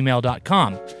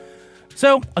bombardedcast@gmail.com.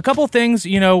 So, a couple things,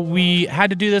 we had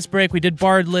to do this break. We did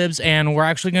Bard Libs, and we're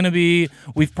actually going to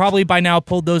we've probably by now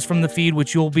pulled those from the feed,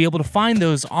 which you'll be able to find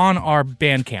those on our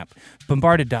Bandcamp,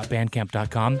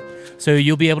 bombarded.bandcamp.com. So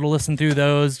you'll be able to listen through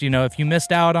those. If you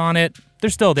missed out on it, they're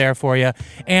still there for you.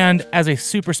 And as a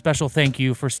super special thank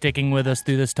you for sticking with us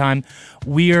through this time,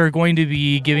 we are going to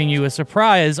be giving you a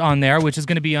surprise on there, which is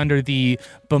going to be under the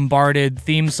Bombarded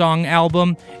theme song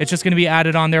album. It's just going to be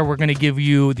added on there. We're going to give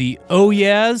you the Oh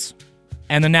Yeahs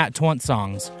and the Nat Twont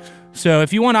songs. So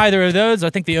if you want either of those, I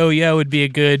think the Oh Yeah would be a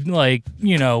good, I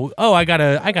got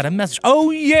a message.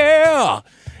 Oh yeah!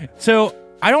 So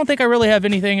I don't think I really have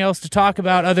anything else to talk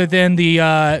about other than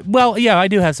I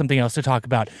do have something else to talk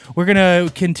about. We're going to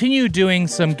continue doing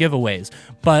some giveaways,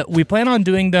 but we plan on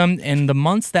doing them in the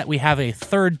months that we have a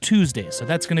third Tuesday. So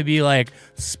that's going to be like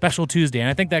Special Tuesday, and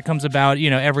I think that comes about,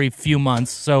 every few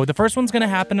months. So the first one's going to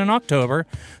happen in October,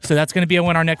 so that's going to be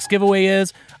when our next giveaway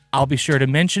is. I'll be sure to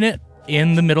mention it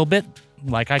in the middle bit,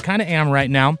 like I kind of am right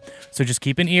now. So just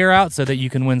keep an ear out so that you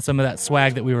can win some of that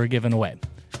swag that we were giving away.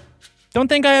 Don't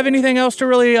think I have anything else to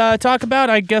really talk about.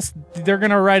 I guess they're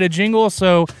going to write a jingle,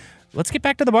 so let's get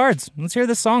back to the bards. Let's hear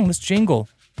this song, this jingle.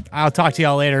 I'll talk to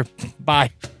y'all later. Bye.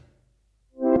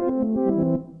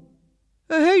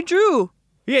 Hey, Drew.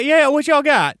 Yeah, what y'all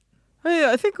got? Hey,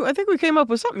 I think we came up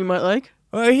with something you might like.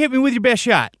 Hit me with your best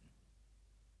shot.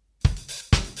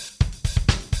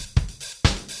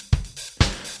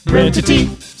 Rent-a-tea,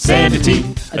 Sandity,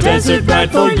 a desert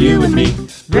ride for you and me.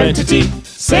 Rent-a-tea,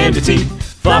 Sandity,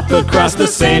 flop across the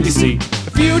sandy sea.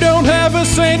 If you don't have a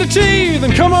Sandity,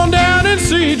 then come on down and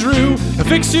see Drew. He'll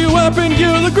fix you up and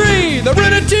you'll agree that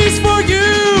Rent-a-tea's for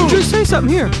you. Drew, say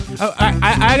something here. Oh,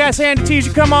 I got Sanities.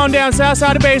 You come on down south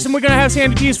side of Basin. We're going to have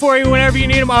Sanities for you whenever you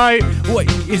need them.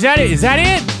 What, is that it? Is that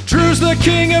it? Drew's the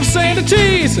king of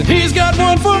Sanities, and he's got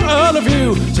one for all of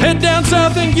you. So head down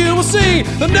south and you will see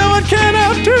that no one can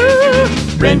outdo.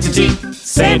 Rent-a-tea,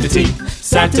 Sandity,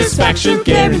 satisfaction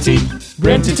guaranteed.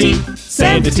 Rent-a-tea,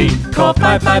 Sandity, call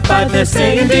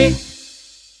 555-SANDY.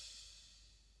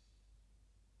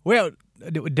 Well,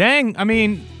 dang. I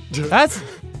mean, that's...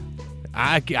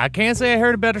 I can't say I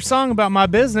heard a better song about my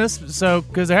business,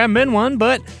 because there haven't been one,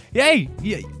 but, yay,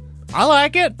 yeah, I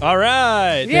like it. All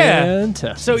right. Yeah.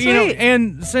 Fantastic. So, Sweet.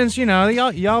 and since,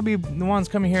 y'all be the ones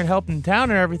coming here and helping town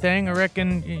and everything, I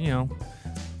reckon,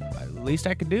 at least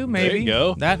I could do maybe There you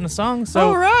go. that in a song. So,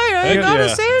 All right, I Heck got yeah. a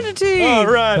Sanity. All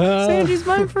right. Sandy's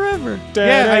mine forever.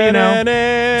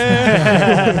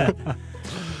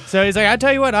 So he's like, I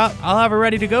tell you what, I'll have it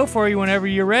ready to go for you whenever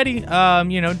you're ready.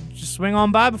 Just swing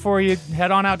on by before you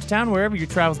head on out to town, wherever your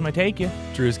travels may take you.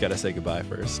 Drew's got to say goodbye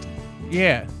first.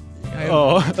 Yeah.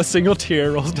 Oh, a single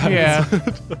tear rolls down Yeah. his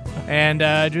head.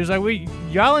 And Drew's like,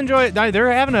 y'all enjoy it.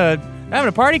 They're having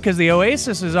a party because the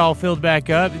Oasis is all filled back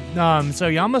up. So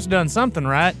y'all must have done something,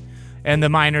 right? And the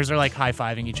miners are like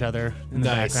high-fiving each other in the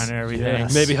Nice. background and everything.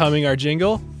 Yes. Maybe humming our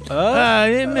jingle? Maybe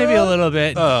a little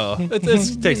bit. Oh, it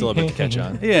takes a little bit to catch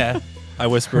on. Yeah. I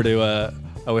whispered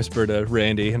to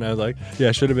Randy, and I was like, "Yeah,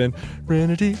 it should have been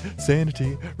Rent-a-tea,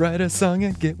 Sanity, write a song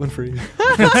and get one free."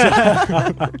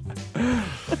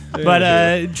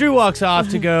 But Drew walks off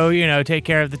to go, take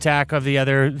care of the tack of the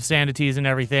other Sanities and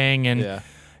everything, and Yeah.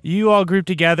 you all group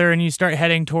together and you start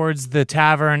heading towards the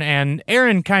tavern. And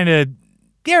Erin kind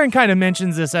of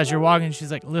mentions this as you're walking.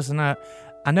 She's like, "Listen, I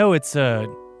know it's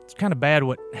kind of bad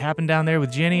what happened down there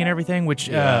with Jenny and everything, which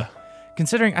Yeah.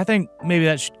 considering I think maybe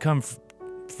that should come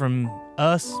from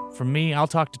us, from me. I'll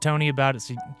talk to Tony about it.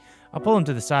 So I'll pull him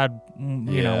to the side,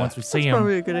 Yeah. once we see That's him.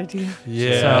 probably a good idea.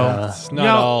 Yeah, So, it's not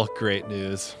y'all- all great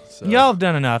news. So. Y'all have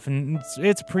done enough, and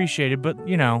it's appreciated. But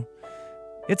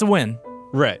it's a win.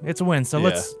 Right. It's a win. So Yeah.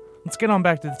 let's get on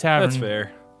back to the tavern. That's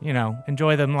fair.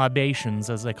 Enjoy them libations,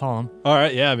 as they call them. All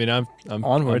right. Yeah. I mean, I'm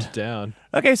Onward. I'm down.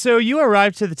 Okay, so you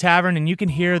arrive to the tavern, and you can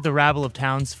hear the rabble of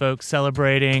townsfolk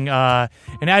celebrating. And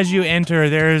as you enter,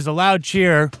 there's a loud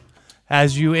cheer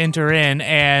as you enter in,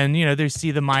 and they see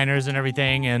the miners and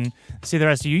everything, and see the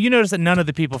rest of you. You notice that none of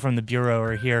the people from the bureau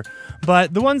are here,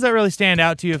 but the ones that really stand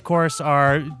out to you, of course,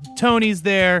 are Tony's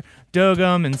there,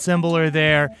 Dogum and Symbol are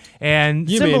there, and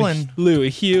You Symbol mean and Louis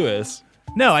Hewis?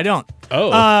 no, I don't.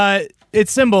 Oh.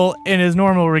 It's Symbol in his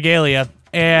normal regalia,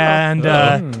 and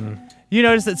you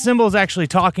notice that Symbol is actually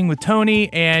talking with Tony,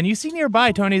 and you see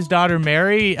nearby Tony's daughter,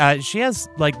 Mary. She has,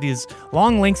 like, these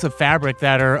long lengths of fabric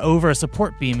that are over a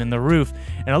support beam in the roof,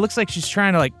 and it looks like she's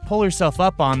trying to, like, pull herself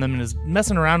up on them and is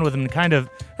messing around with them and kind of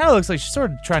looks like she's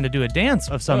sort of trying to do a dance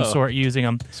of some sort using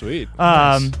them. Sweet.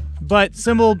 But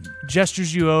Symbol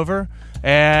gestures you over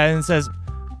and says,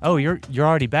 "Oh, you're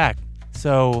already back.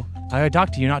 So I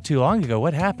talked to you not too long ago.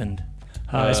 What happened?"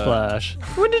 Hi, Splash.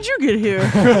 When did you get here?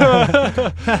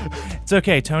 It's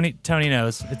okay. Tony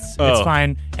knows. It's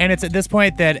fine. And it's at this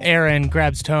point that Aaron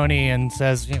grabs Tony and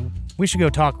says, "We should go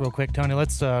talk real quick, Tony.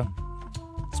 Let's go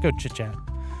chit chat."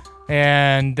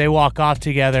 And they walk off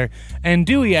together. And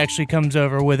Dewey actually comes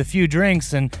over with a few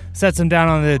drinks and sets them down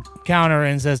on the counter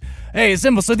and says, "Hey,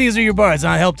 Symbol, so these are your bards.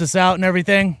 I helped us out and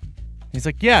everything." He's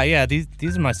like, "Yeah, these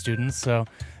are my students." So,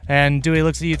 and Dewey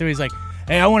looks at you three. He's like,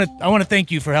 "Hey, I want to thank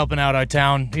you for helping out our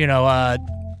town.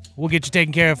 We'll get you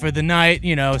taken care of for the night.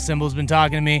 Symbol's been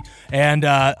talking to me, and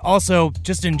also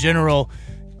just in general,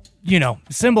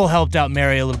 Symbol helped out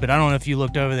Mary a little bit. I don't know if you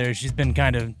looked over there. She's been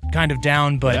kind of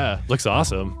down, but Yeah, looks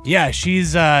awesome. yeah,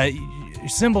 she's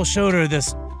Symbol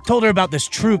told her about this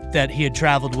troupe that he had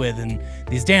traveled with, and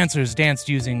these dancers danced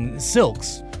using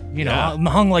silks,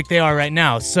 hung like they are right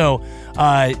now. So,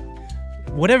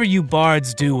 whatever you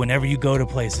bards do whenever you go to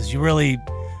places, you really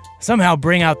somehow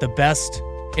bring out the best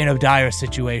in a dire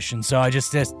situation. So I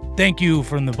just thank you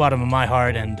from the bottom of my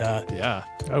heart and Yeah.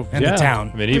 the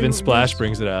town." I mean, even Splash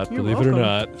brings it up, You're believe it or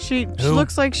welcome. not. She Who?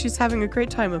 looks like she's having a great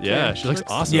time up there. Yeah, she looks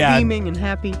awesome. Yeah. Beaming and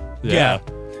happy.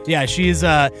 Yeah, she's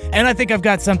and I think I've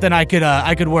got something I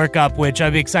could work up, which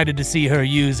I'd be excited to see her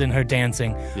use in her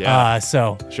dancing. Yeah.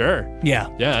 So Sure. yeah,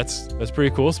 Yeah, that's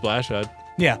pretty cool, Splash.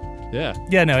 yeah.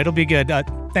 Yeah. No, it'll be good.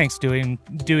 Thanks, Dewey. And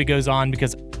Dewey goes on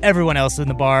because everyone else in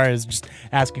the bar is just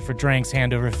asking for drinks,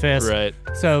 hand over fist. Right.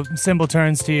 So Symbol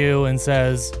turns to you and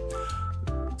says,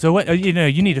 "So what?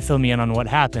 You need to fill me in on what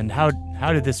happened. How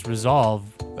did this resolve?"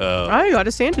 I got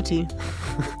a sanity.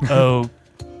 Oh,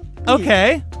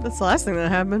 okay. That's the last thing that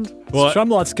happened. Well,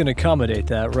 Strumlot's going to accommodate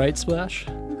that, right, Splash?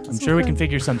 I'm sure we can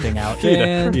figure something out. he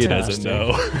doesn't Fantastic.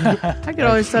 know. I could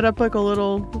always set up like a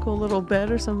little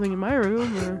bed or something in my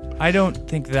room. Or I don't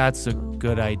think that's a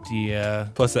good idea.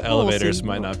 Plus, the We'll elevators see.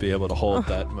 might not be able to hold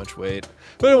that much weight.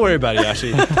 But don't worry about it,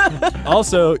 Yashi.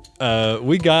 Also,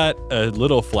 we got a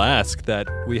little flask that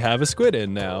we have a squid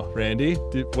in now. Randy,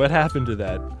 what happened to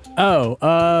that? Oh,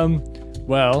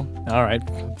 well, all right,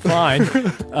 fine.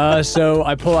 So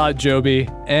I pull out Joby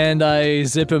and I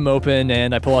zip him open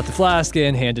and I pull out the flask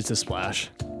and hand it to Splash.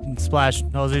 And Splash,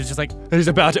 he's just like, He's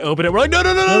about to open it. We're like, no.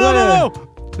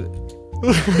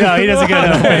 no, he doesn't go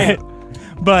to open it.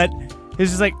 But he's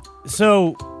just like,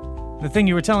 so the thing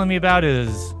you were telling me about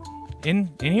is in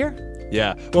here?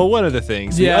 Yeah. Well, one of the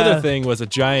things. The Yeah. other thing was a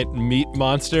giant meat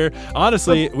monster.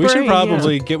 Honestly, we should brain,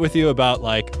 probably get with you about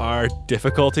like our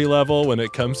difficulty level when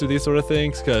it comes to these sort of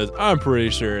things, because I'm pretty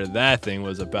sure that thing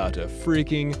was about to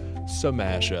freaking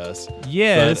smash us.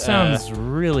 Yeah, But, it sounds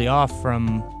really off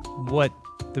from what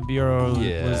the Bureau was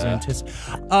Yeah.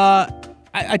 anticipating.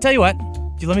 I tell you what,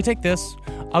 you let me take this.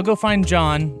 I'll go find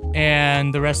John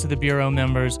and the rest of the Bureau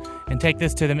members and take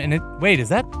this to them. And wait, is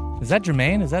that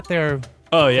Jermaine? Is that their...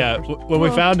 Oh yeah. When we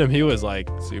found him, he was like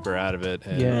super out of it.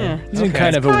 And Yeah. He's in Okay.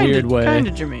 kind of a weird way. Kind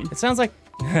of Jermaine. It sounds like...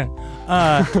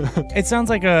 it sounds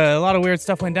like a lot of weird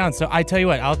stuff went down. So I tell you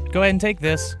what, I'll go ahead and take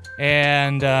this.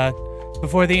 And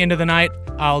before the end of the night,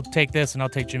 I'll take this and I'll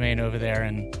take Jermaine over there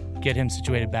and get him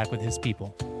situated back with his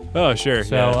people. Oh sure.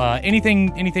 So yeah.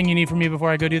 anything you need from me before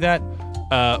I go do that?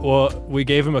 Well, we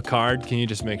gave him a card. Can you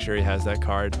just make sure he has that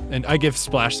card? And I give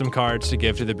Splash some cards to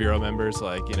give to the Bureau members.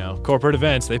 Like, corporate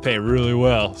events, they pay really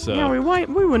well. So Yeah, we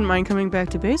wouldn't mind coming back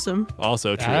to base him.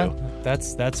 also true.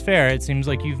 That's fair. It seems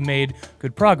like you've made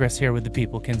good progress here with the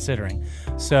people, considering.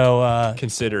 So,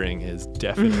 Considering is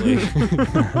definitely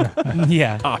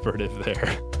yeah. operative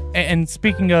there. And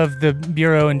speaking of the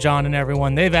Bureau and John and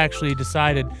everyone, they've actually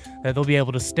decided that they'll be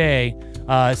able to stay.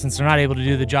 Since they're not able to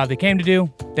do the job they came to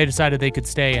do, they decided they could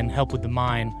stay and help with the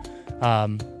mine,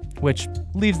 which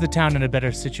leaves the town in a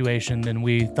better situation than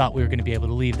we thought we were going to be able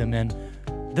to leave them in.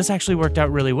 This actually worked out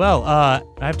really well. I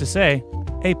have to say,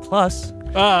 A+.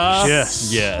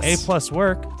 Yes. A+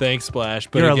 work. Thanks, Splash.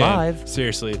 But You're again, alive.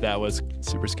 seriously, that was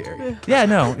super scary. Yeah,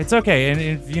 no, it's okay. And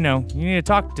if you need to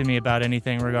talk to me about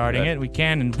anything regarding it, we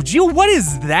can. And what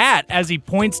is that? As he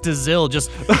points to Zill, just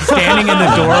standing in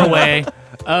the doorway.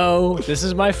 Oh, this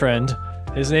is my friend.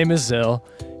 His name is Zill.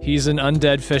 He's an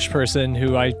undead fish person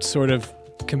who I sort of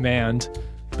command.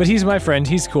 But he's my friend.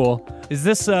 He's cool. Is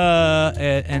this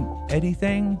an Eddie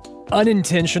thing?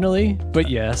 Unintentionally, but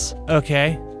yes.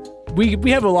 Okay.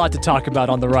 We have a lot to talk about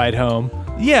on the ride home.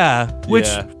 Yeah, which,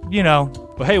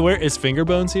 Well, hey, where is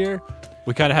Fingerbones here?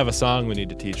 We kind of have a song we need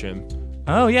to teach him.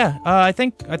 Oh, yeah. I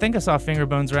think I saw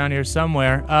Fingerbones around here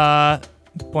somewhere.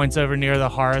 Points over near the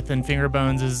hearth, and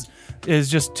Fingerbones is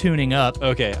just tuning up.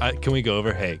 Okay, can we go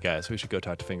over? Hey, guys, we should go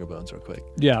talk to Fingerbones real quick.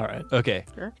 Yeah, all right. Okay,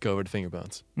 Sure. Go over to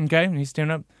Fingerbones. Okay, and he's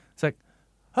tuning up. It's like,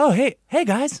 oh, hey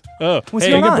guys. Oh, What's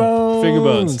hey, going on?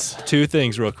 Fingerbones. Two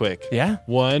things real quick. Yeah?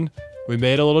 One, we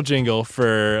made a little jingle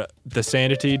for the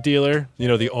sanity dealer,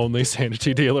 the only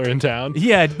sanity dealer in town.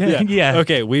 Yeah, yeah.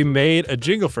 Okay, we made a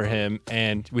jingle for him,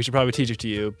 and we should probably teach it to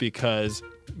you because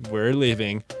we're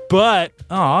leaving. But,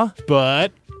 Aw.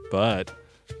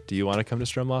 do you want to come to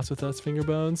Strumloss with us,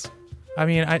 Fingerbones? I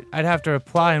mean, I'd have to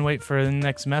apply and wait for the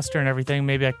next semester and everything.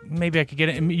 Maybe I could get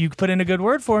it. You could put in a good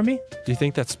word for me. Do you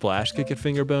think that Splash could get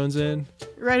Fingerbones in?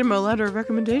 Write him a letter of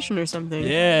recommendation or something.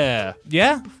 Yeah.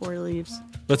 Yeah? Before he leaves.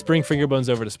 Let's bring Fingerbones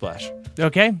over to Splash.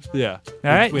 Okay. Yeah.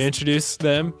 All right. We introduce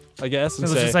them, I guess, It and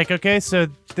was say, just like, okay, so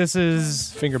this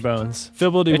is... Fingerbones.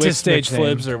 Fibbledy It's his Wicks stage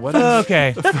name. McFlibs or what?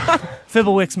 Okay.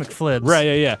 Fibblewicks McFlibs. Right,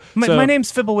 yeah. My, So- my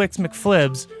name's Fibblewicks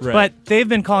McFlibs, Right. but they've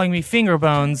been calling me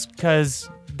Fingerbones because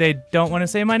they don't want to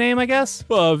say my name, I guess.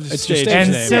 Well, It's your stage stage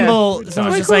And name. Symbol's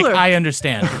Way just like, cooler. I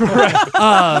understand.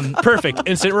 Perfect.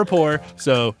 Instant rapport.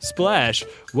 So, Splash,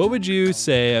 what would you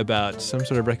say about some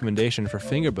sort of recommendation for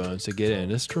Fingerbones to get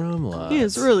into Strumloss? He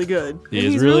is really good. He And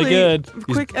is he's really good.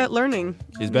 Quick at learning.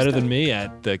 He's better than me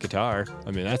at the guitar.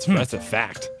 I mean, that's a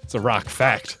fact. It's a rock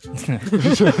fact.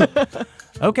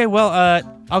 Okay, well,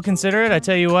 I'll consider it. I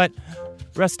tell you what,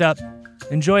 rest up,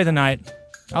 enjoy the night.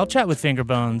 I'll chat with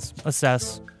Fingerbones,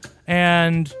 assess,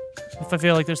 and if I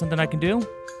feel like there's something I can do,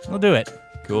 I'll do it.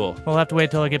 Cool. We'll have to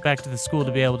wait till I get back to the school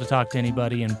to be able to talk to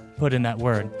anybody and put in that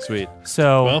word. Sweet.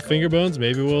 So, Well, Fingerbones,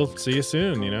 maybe we'll see you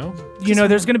soon,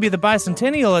 there's going to be the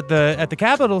bicentennial at the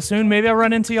Capitol soon. Maybe I'll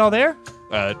run into y'all there.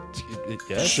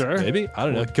 Yes, Sure. maybe. I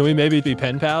don't know. Can we maybe be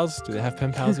pen pals? Do they have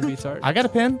pen pals in Beats Art? I got a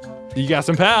pen. You got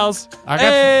some pals. I got.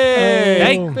 Hey,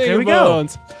 Hey, there we go.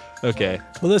 Fingerbones. Okay.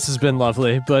 Well, this has been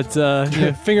lovely, but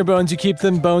Fingerbones, you keep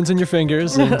them bones in your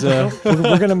fingers, and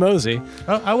we're going to mosey.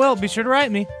 Oh, I will. Be sure to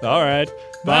write me. All right.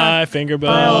 Bye, Fingerbones.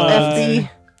 File FD.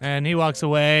 And he walks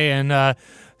away, and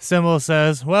Symbol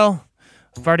says, well,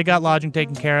 I've already got lodging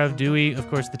taken care of. Dewey, of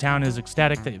course, the town is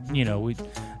ecstatic that,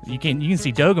 you can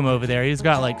see Dogum over there. He's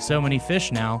got, like, so many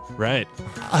fish now. Right.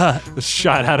 The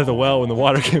shot out of the well when the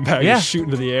water came back. Yeah. Just shoot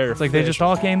into the air. It's like they just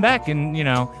all came back, and,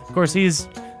 of course, he's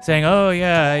saying, oh,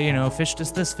 yeah, fish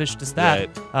this, fish that.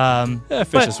 Yeah,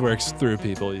 fish but- just works through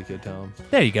people, you could tell them.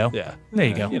 There you go. Yeah. There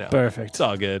you go. Perfect. It's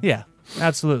all good. Yeah,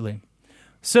 absolutely.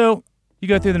 So you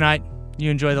go through the night, you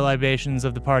enjoy the libations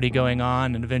of the party going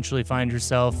on, and eventually find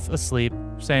yourself asleep.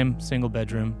 Same single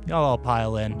bedroom. Y'all all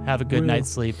pile in, have a good night's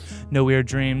sleep. No weird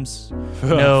dreams,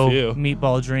 no Phew.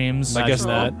 meatball dreams. I guess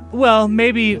not. Well,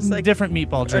 maybe like- different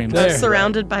meatball dreams. There.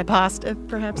 Surrounded by pasta,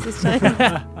 perhaps this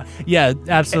time. Yeah,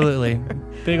 absolutely.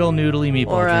 Big ol' noodly meatball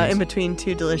or in dreams. between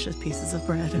two delicious pieces of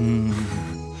bread.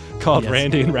 Called Yes.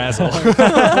 Randy and Razzle.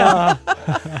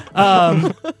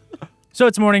 So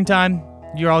it's morning time.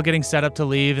 You're all getting set up to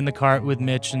leave in the cart with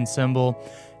Mitch and Symbol.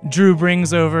 Drew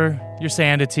brings over your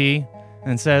sanity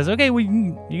and says, "Okay,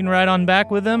 you can ride on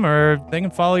back with them, or they can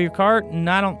follow your cart." And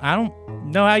I don't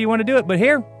know how you want to do it, but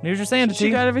here's your sanity. She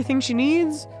got everything she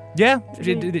needs. Yeah,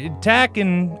 tack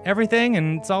and everything,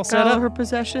 and it's all set Got all up. her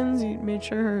possessions. You made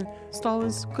sure her stall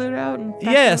was cleared out. And packed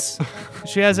Yes,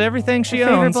 she has everything up. she Her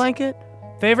favorite owns. blanket.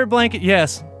 Favorite blanket,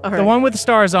 yes, All the right. one with the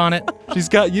stars on it. She's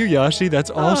got you, Yashi.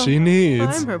 That's all she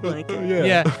needs. I'm her blanket.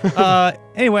 Yeah.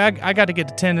 Anyway, I got to get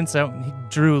to Tendon, so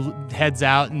Drew heads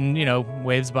out and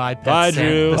waves by. Pets Bye,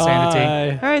 Drew. The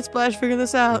sanity. All right, Splash, figure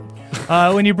this out.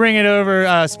 When you bring it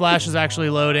over, Splash is actually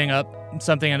loading up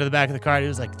something under the back of the cart. He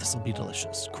was like, "This will be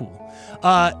delicious. Cool."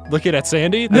 Looking at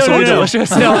Sandy? No, This will be no. delicious.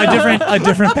 No, a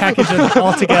different package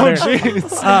altogether.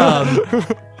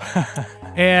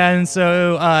 And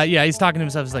so, he's talking to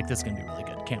himself. He's like, "This is gonna be really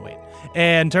good. Can't wait."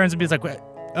 And turns and he's like,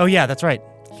 "Oh yeah, that's right.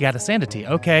 You got a sanity.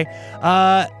 Okay.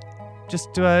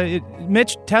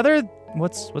 Mitch, tether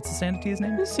what's the Sanity's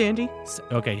name? Sandy.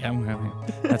 Okay, yeah,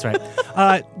 that's right.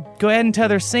 Go ahead and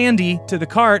tether Sandy to the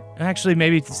cart. Actually,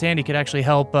 maybe Sandy could actually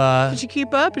help. Did she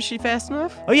keep up? Is she fast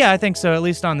enough? Oh yeah, I think so. At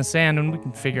least on the sand, and we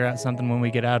can figure out something when we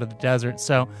get out of the desert.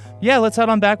 So yeah, let's head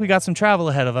on back. We got some travel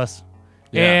ahead of us.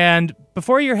 Yeah. And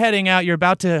before you're heading out, you're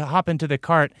about to hop into the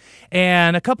cart,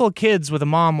 and a couple of kids with a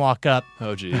mom walk up.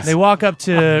 Oh, geez. They walk up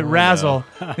to Razzle.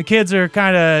 no. The kids are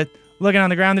kind of looking on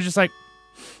the ground. They're just like,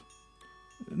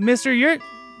 "Mister, you're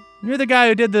the guy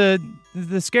who did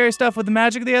the scary stuff with the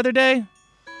magic the other day."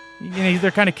 You know,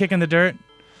 they're kind of kicking the dirt.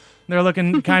 They're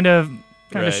looking kind of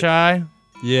Right. shy.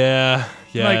 Yeah.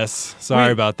 Yes.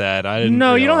 Sorry about that. I didn't.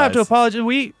 No, you don't have to realize.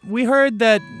 apologize. We heard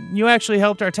that you actually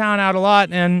helped our town out a lot,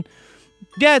 and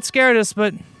yeah, it scared us,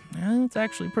 but it's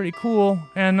actually pretty cool.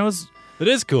 And It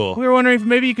is cool. we were wondering if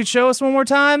maybe you could show us one more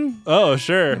time. Oh,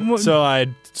 sure. What- So I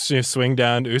swing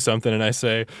down, do something, and I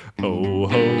say, "Ho,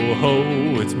 ho, ho,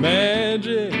 it's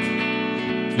magic.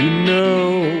 You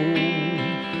know.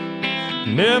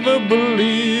 Never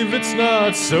believe it's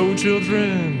not so,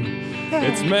 children.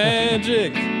 It's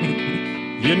magic.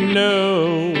 You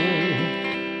know.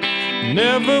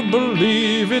 Never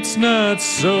believe it's not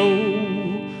so."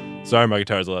 Sorry, my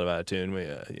guitar's a lot out of tune. We,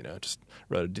 just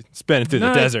spinning through the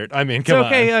No, desert. I mean, It's come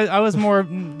okay. on. I was more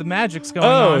the magic's going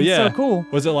Oh, on. yeah. So cool.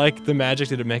 Was it like the magic?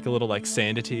 Did it make a little like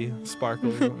sandity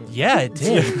sparkle? Yeah, it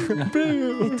did.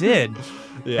 It did.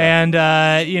 Yeah. And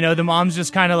the mom's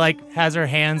just kind of like has her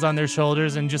hands on their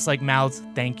shoulders and just like mouths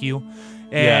 "thank you,"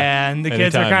 Yeah. and the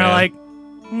kids are Anytime, kind of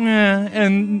man. like, "Meh,"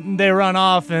 and they run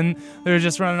off, and they're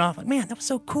just running off like, "Man, that was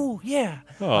so cool, yeah."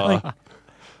 Aw. Like,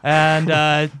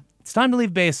 and it's time to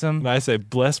leave Basim. And I say,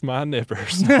 bless my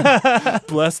nippers.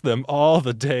 Bless them all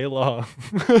the day long.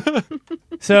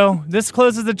 So this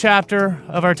closes the chapter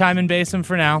of our time in Basim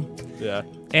for now, Yeah.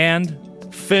 and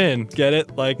Finn, get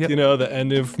it? Like, Yep. the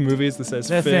end of movies that says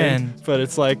The Finn. but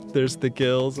it's like there's the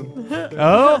gills. And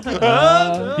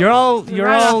you're all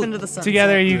Right off into the sunset.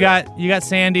 together. You got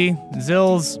Sandy,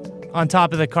 Zill's on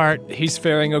top of the cart. He's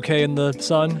faring okay in the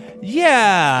sun.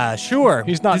 Yeah, sure.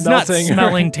 He's not He's melting. not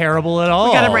smelling terrible at all.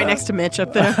 We got him right next to Mitch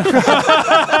up there.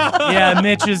 Yeah,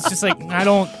 Mitch is just like, I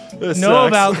don't This know sucks.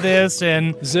 about this,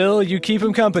 and Zill, you keep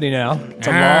him company now. It's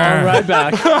a Ah. long ride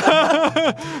back.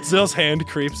 Zill's hand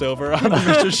creeps over on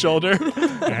Mitch's shoulder.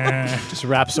 Just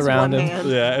wraps around One him. hand.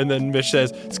 Yeah, and then Mitch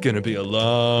says, "It's gonna be a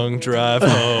long drive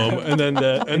home." and then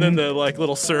the like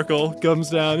little circle comes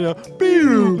down,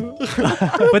 pew.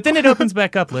 but then it opens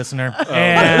back up, listener,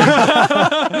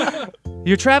 and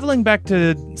you're traveling back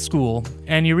to school,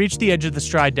 and you reach the edge of the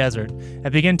Stride Desert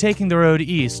and begin taking the road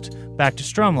east back to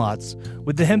Stromlots,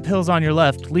 with the hemp hills on your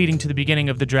left leading to the beginning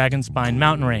of the Dragonspine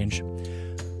mountain range.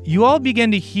 You all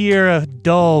begin to hear a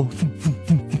dull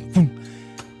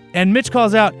and Mitch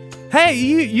calls out, "Hey,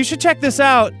 you should check this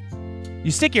out." You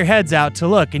stick your heads out to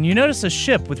look, and you notice a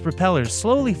ship with propellers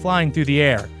slowly flying through the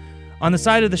air. On the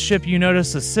side of the ship, you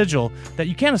notice a sigil that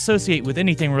you can't associate with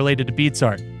anything related to beads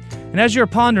art. And as you're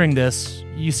pondering this,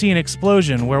 you see an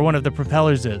explosion where one of the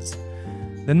propellers is.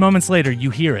 Then moments later,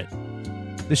 you hear it.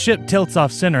 The ship tilts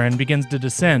off center and begins to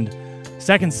descend.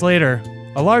 Seconds later,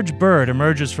 a large bird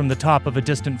emerges from the top of a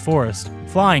distant forest,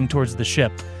 flying towards the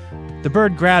ship. The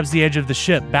bird grabs the edge of the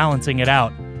ship, balancing it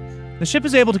out. The ship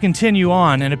is able to continue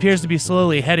on and appears to be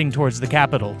slowly heading towards the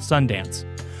capital, Sundance.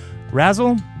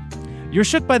 Razzle, you're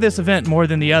shook by this event more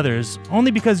than the others,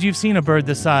 only because you've seen a bird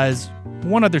this size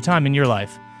one other time in your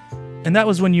life. And that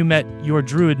was when you met your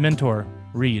druid mentor,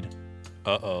 Reed.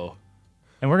 Uh-oh.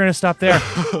 And we're going to stop there.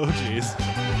 Oh, jeez.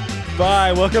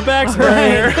 Bye. Welcome back, All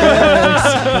Sprayer.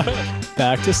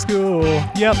 Back to school.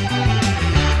 Yep.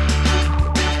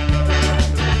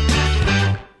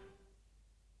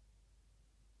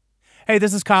 Hey,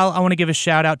 this is Kyle. I want to give a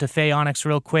shout out to Faye Onyx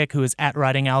real quick, who is at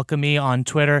Writing Alchemy on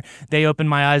Twitter. They opened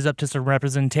my eyes up to some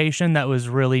representation that was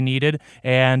really needed,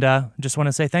 and just want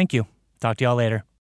to say thank you. Talk to y'all later.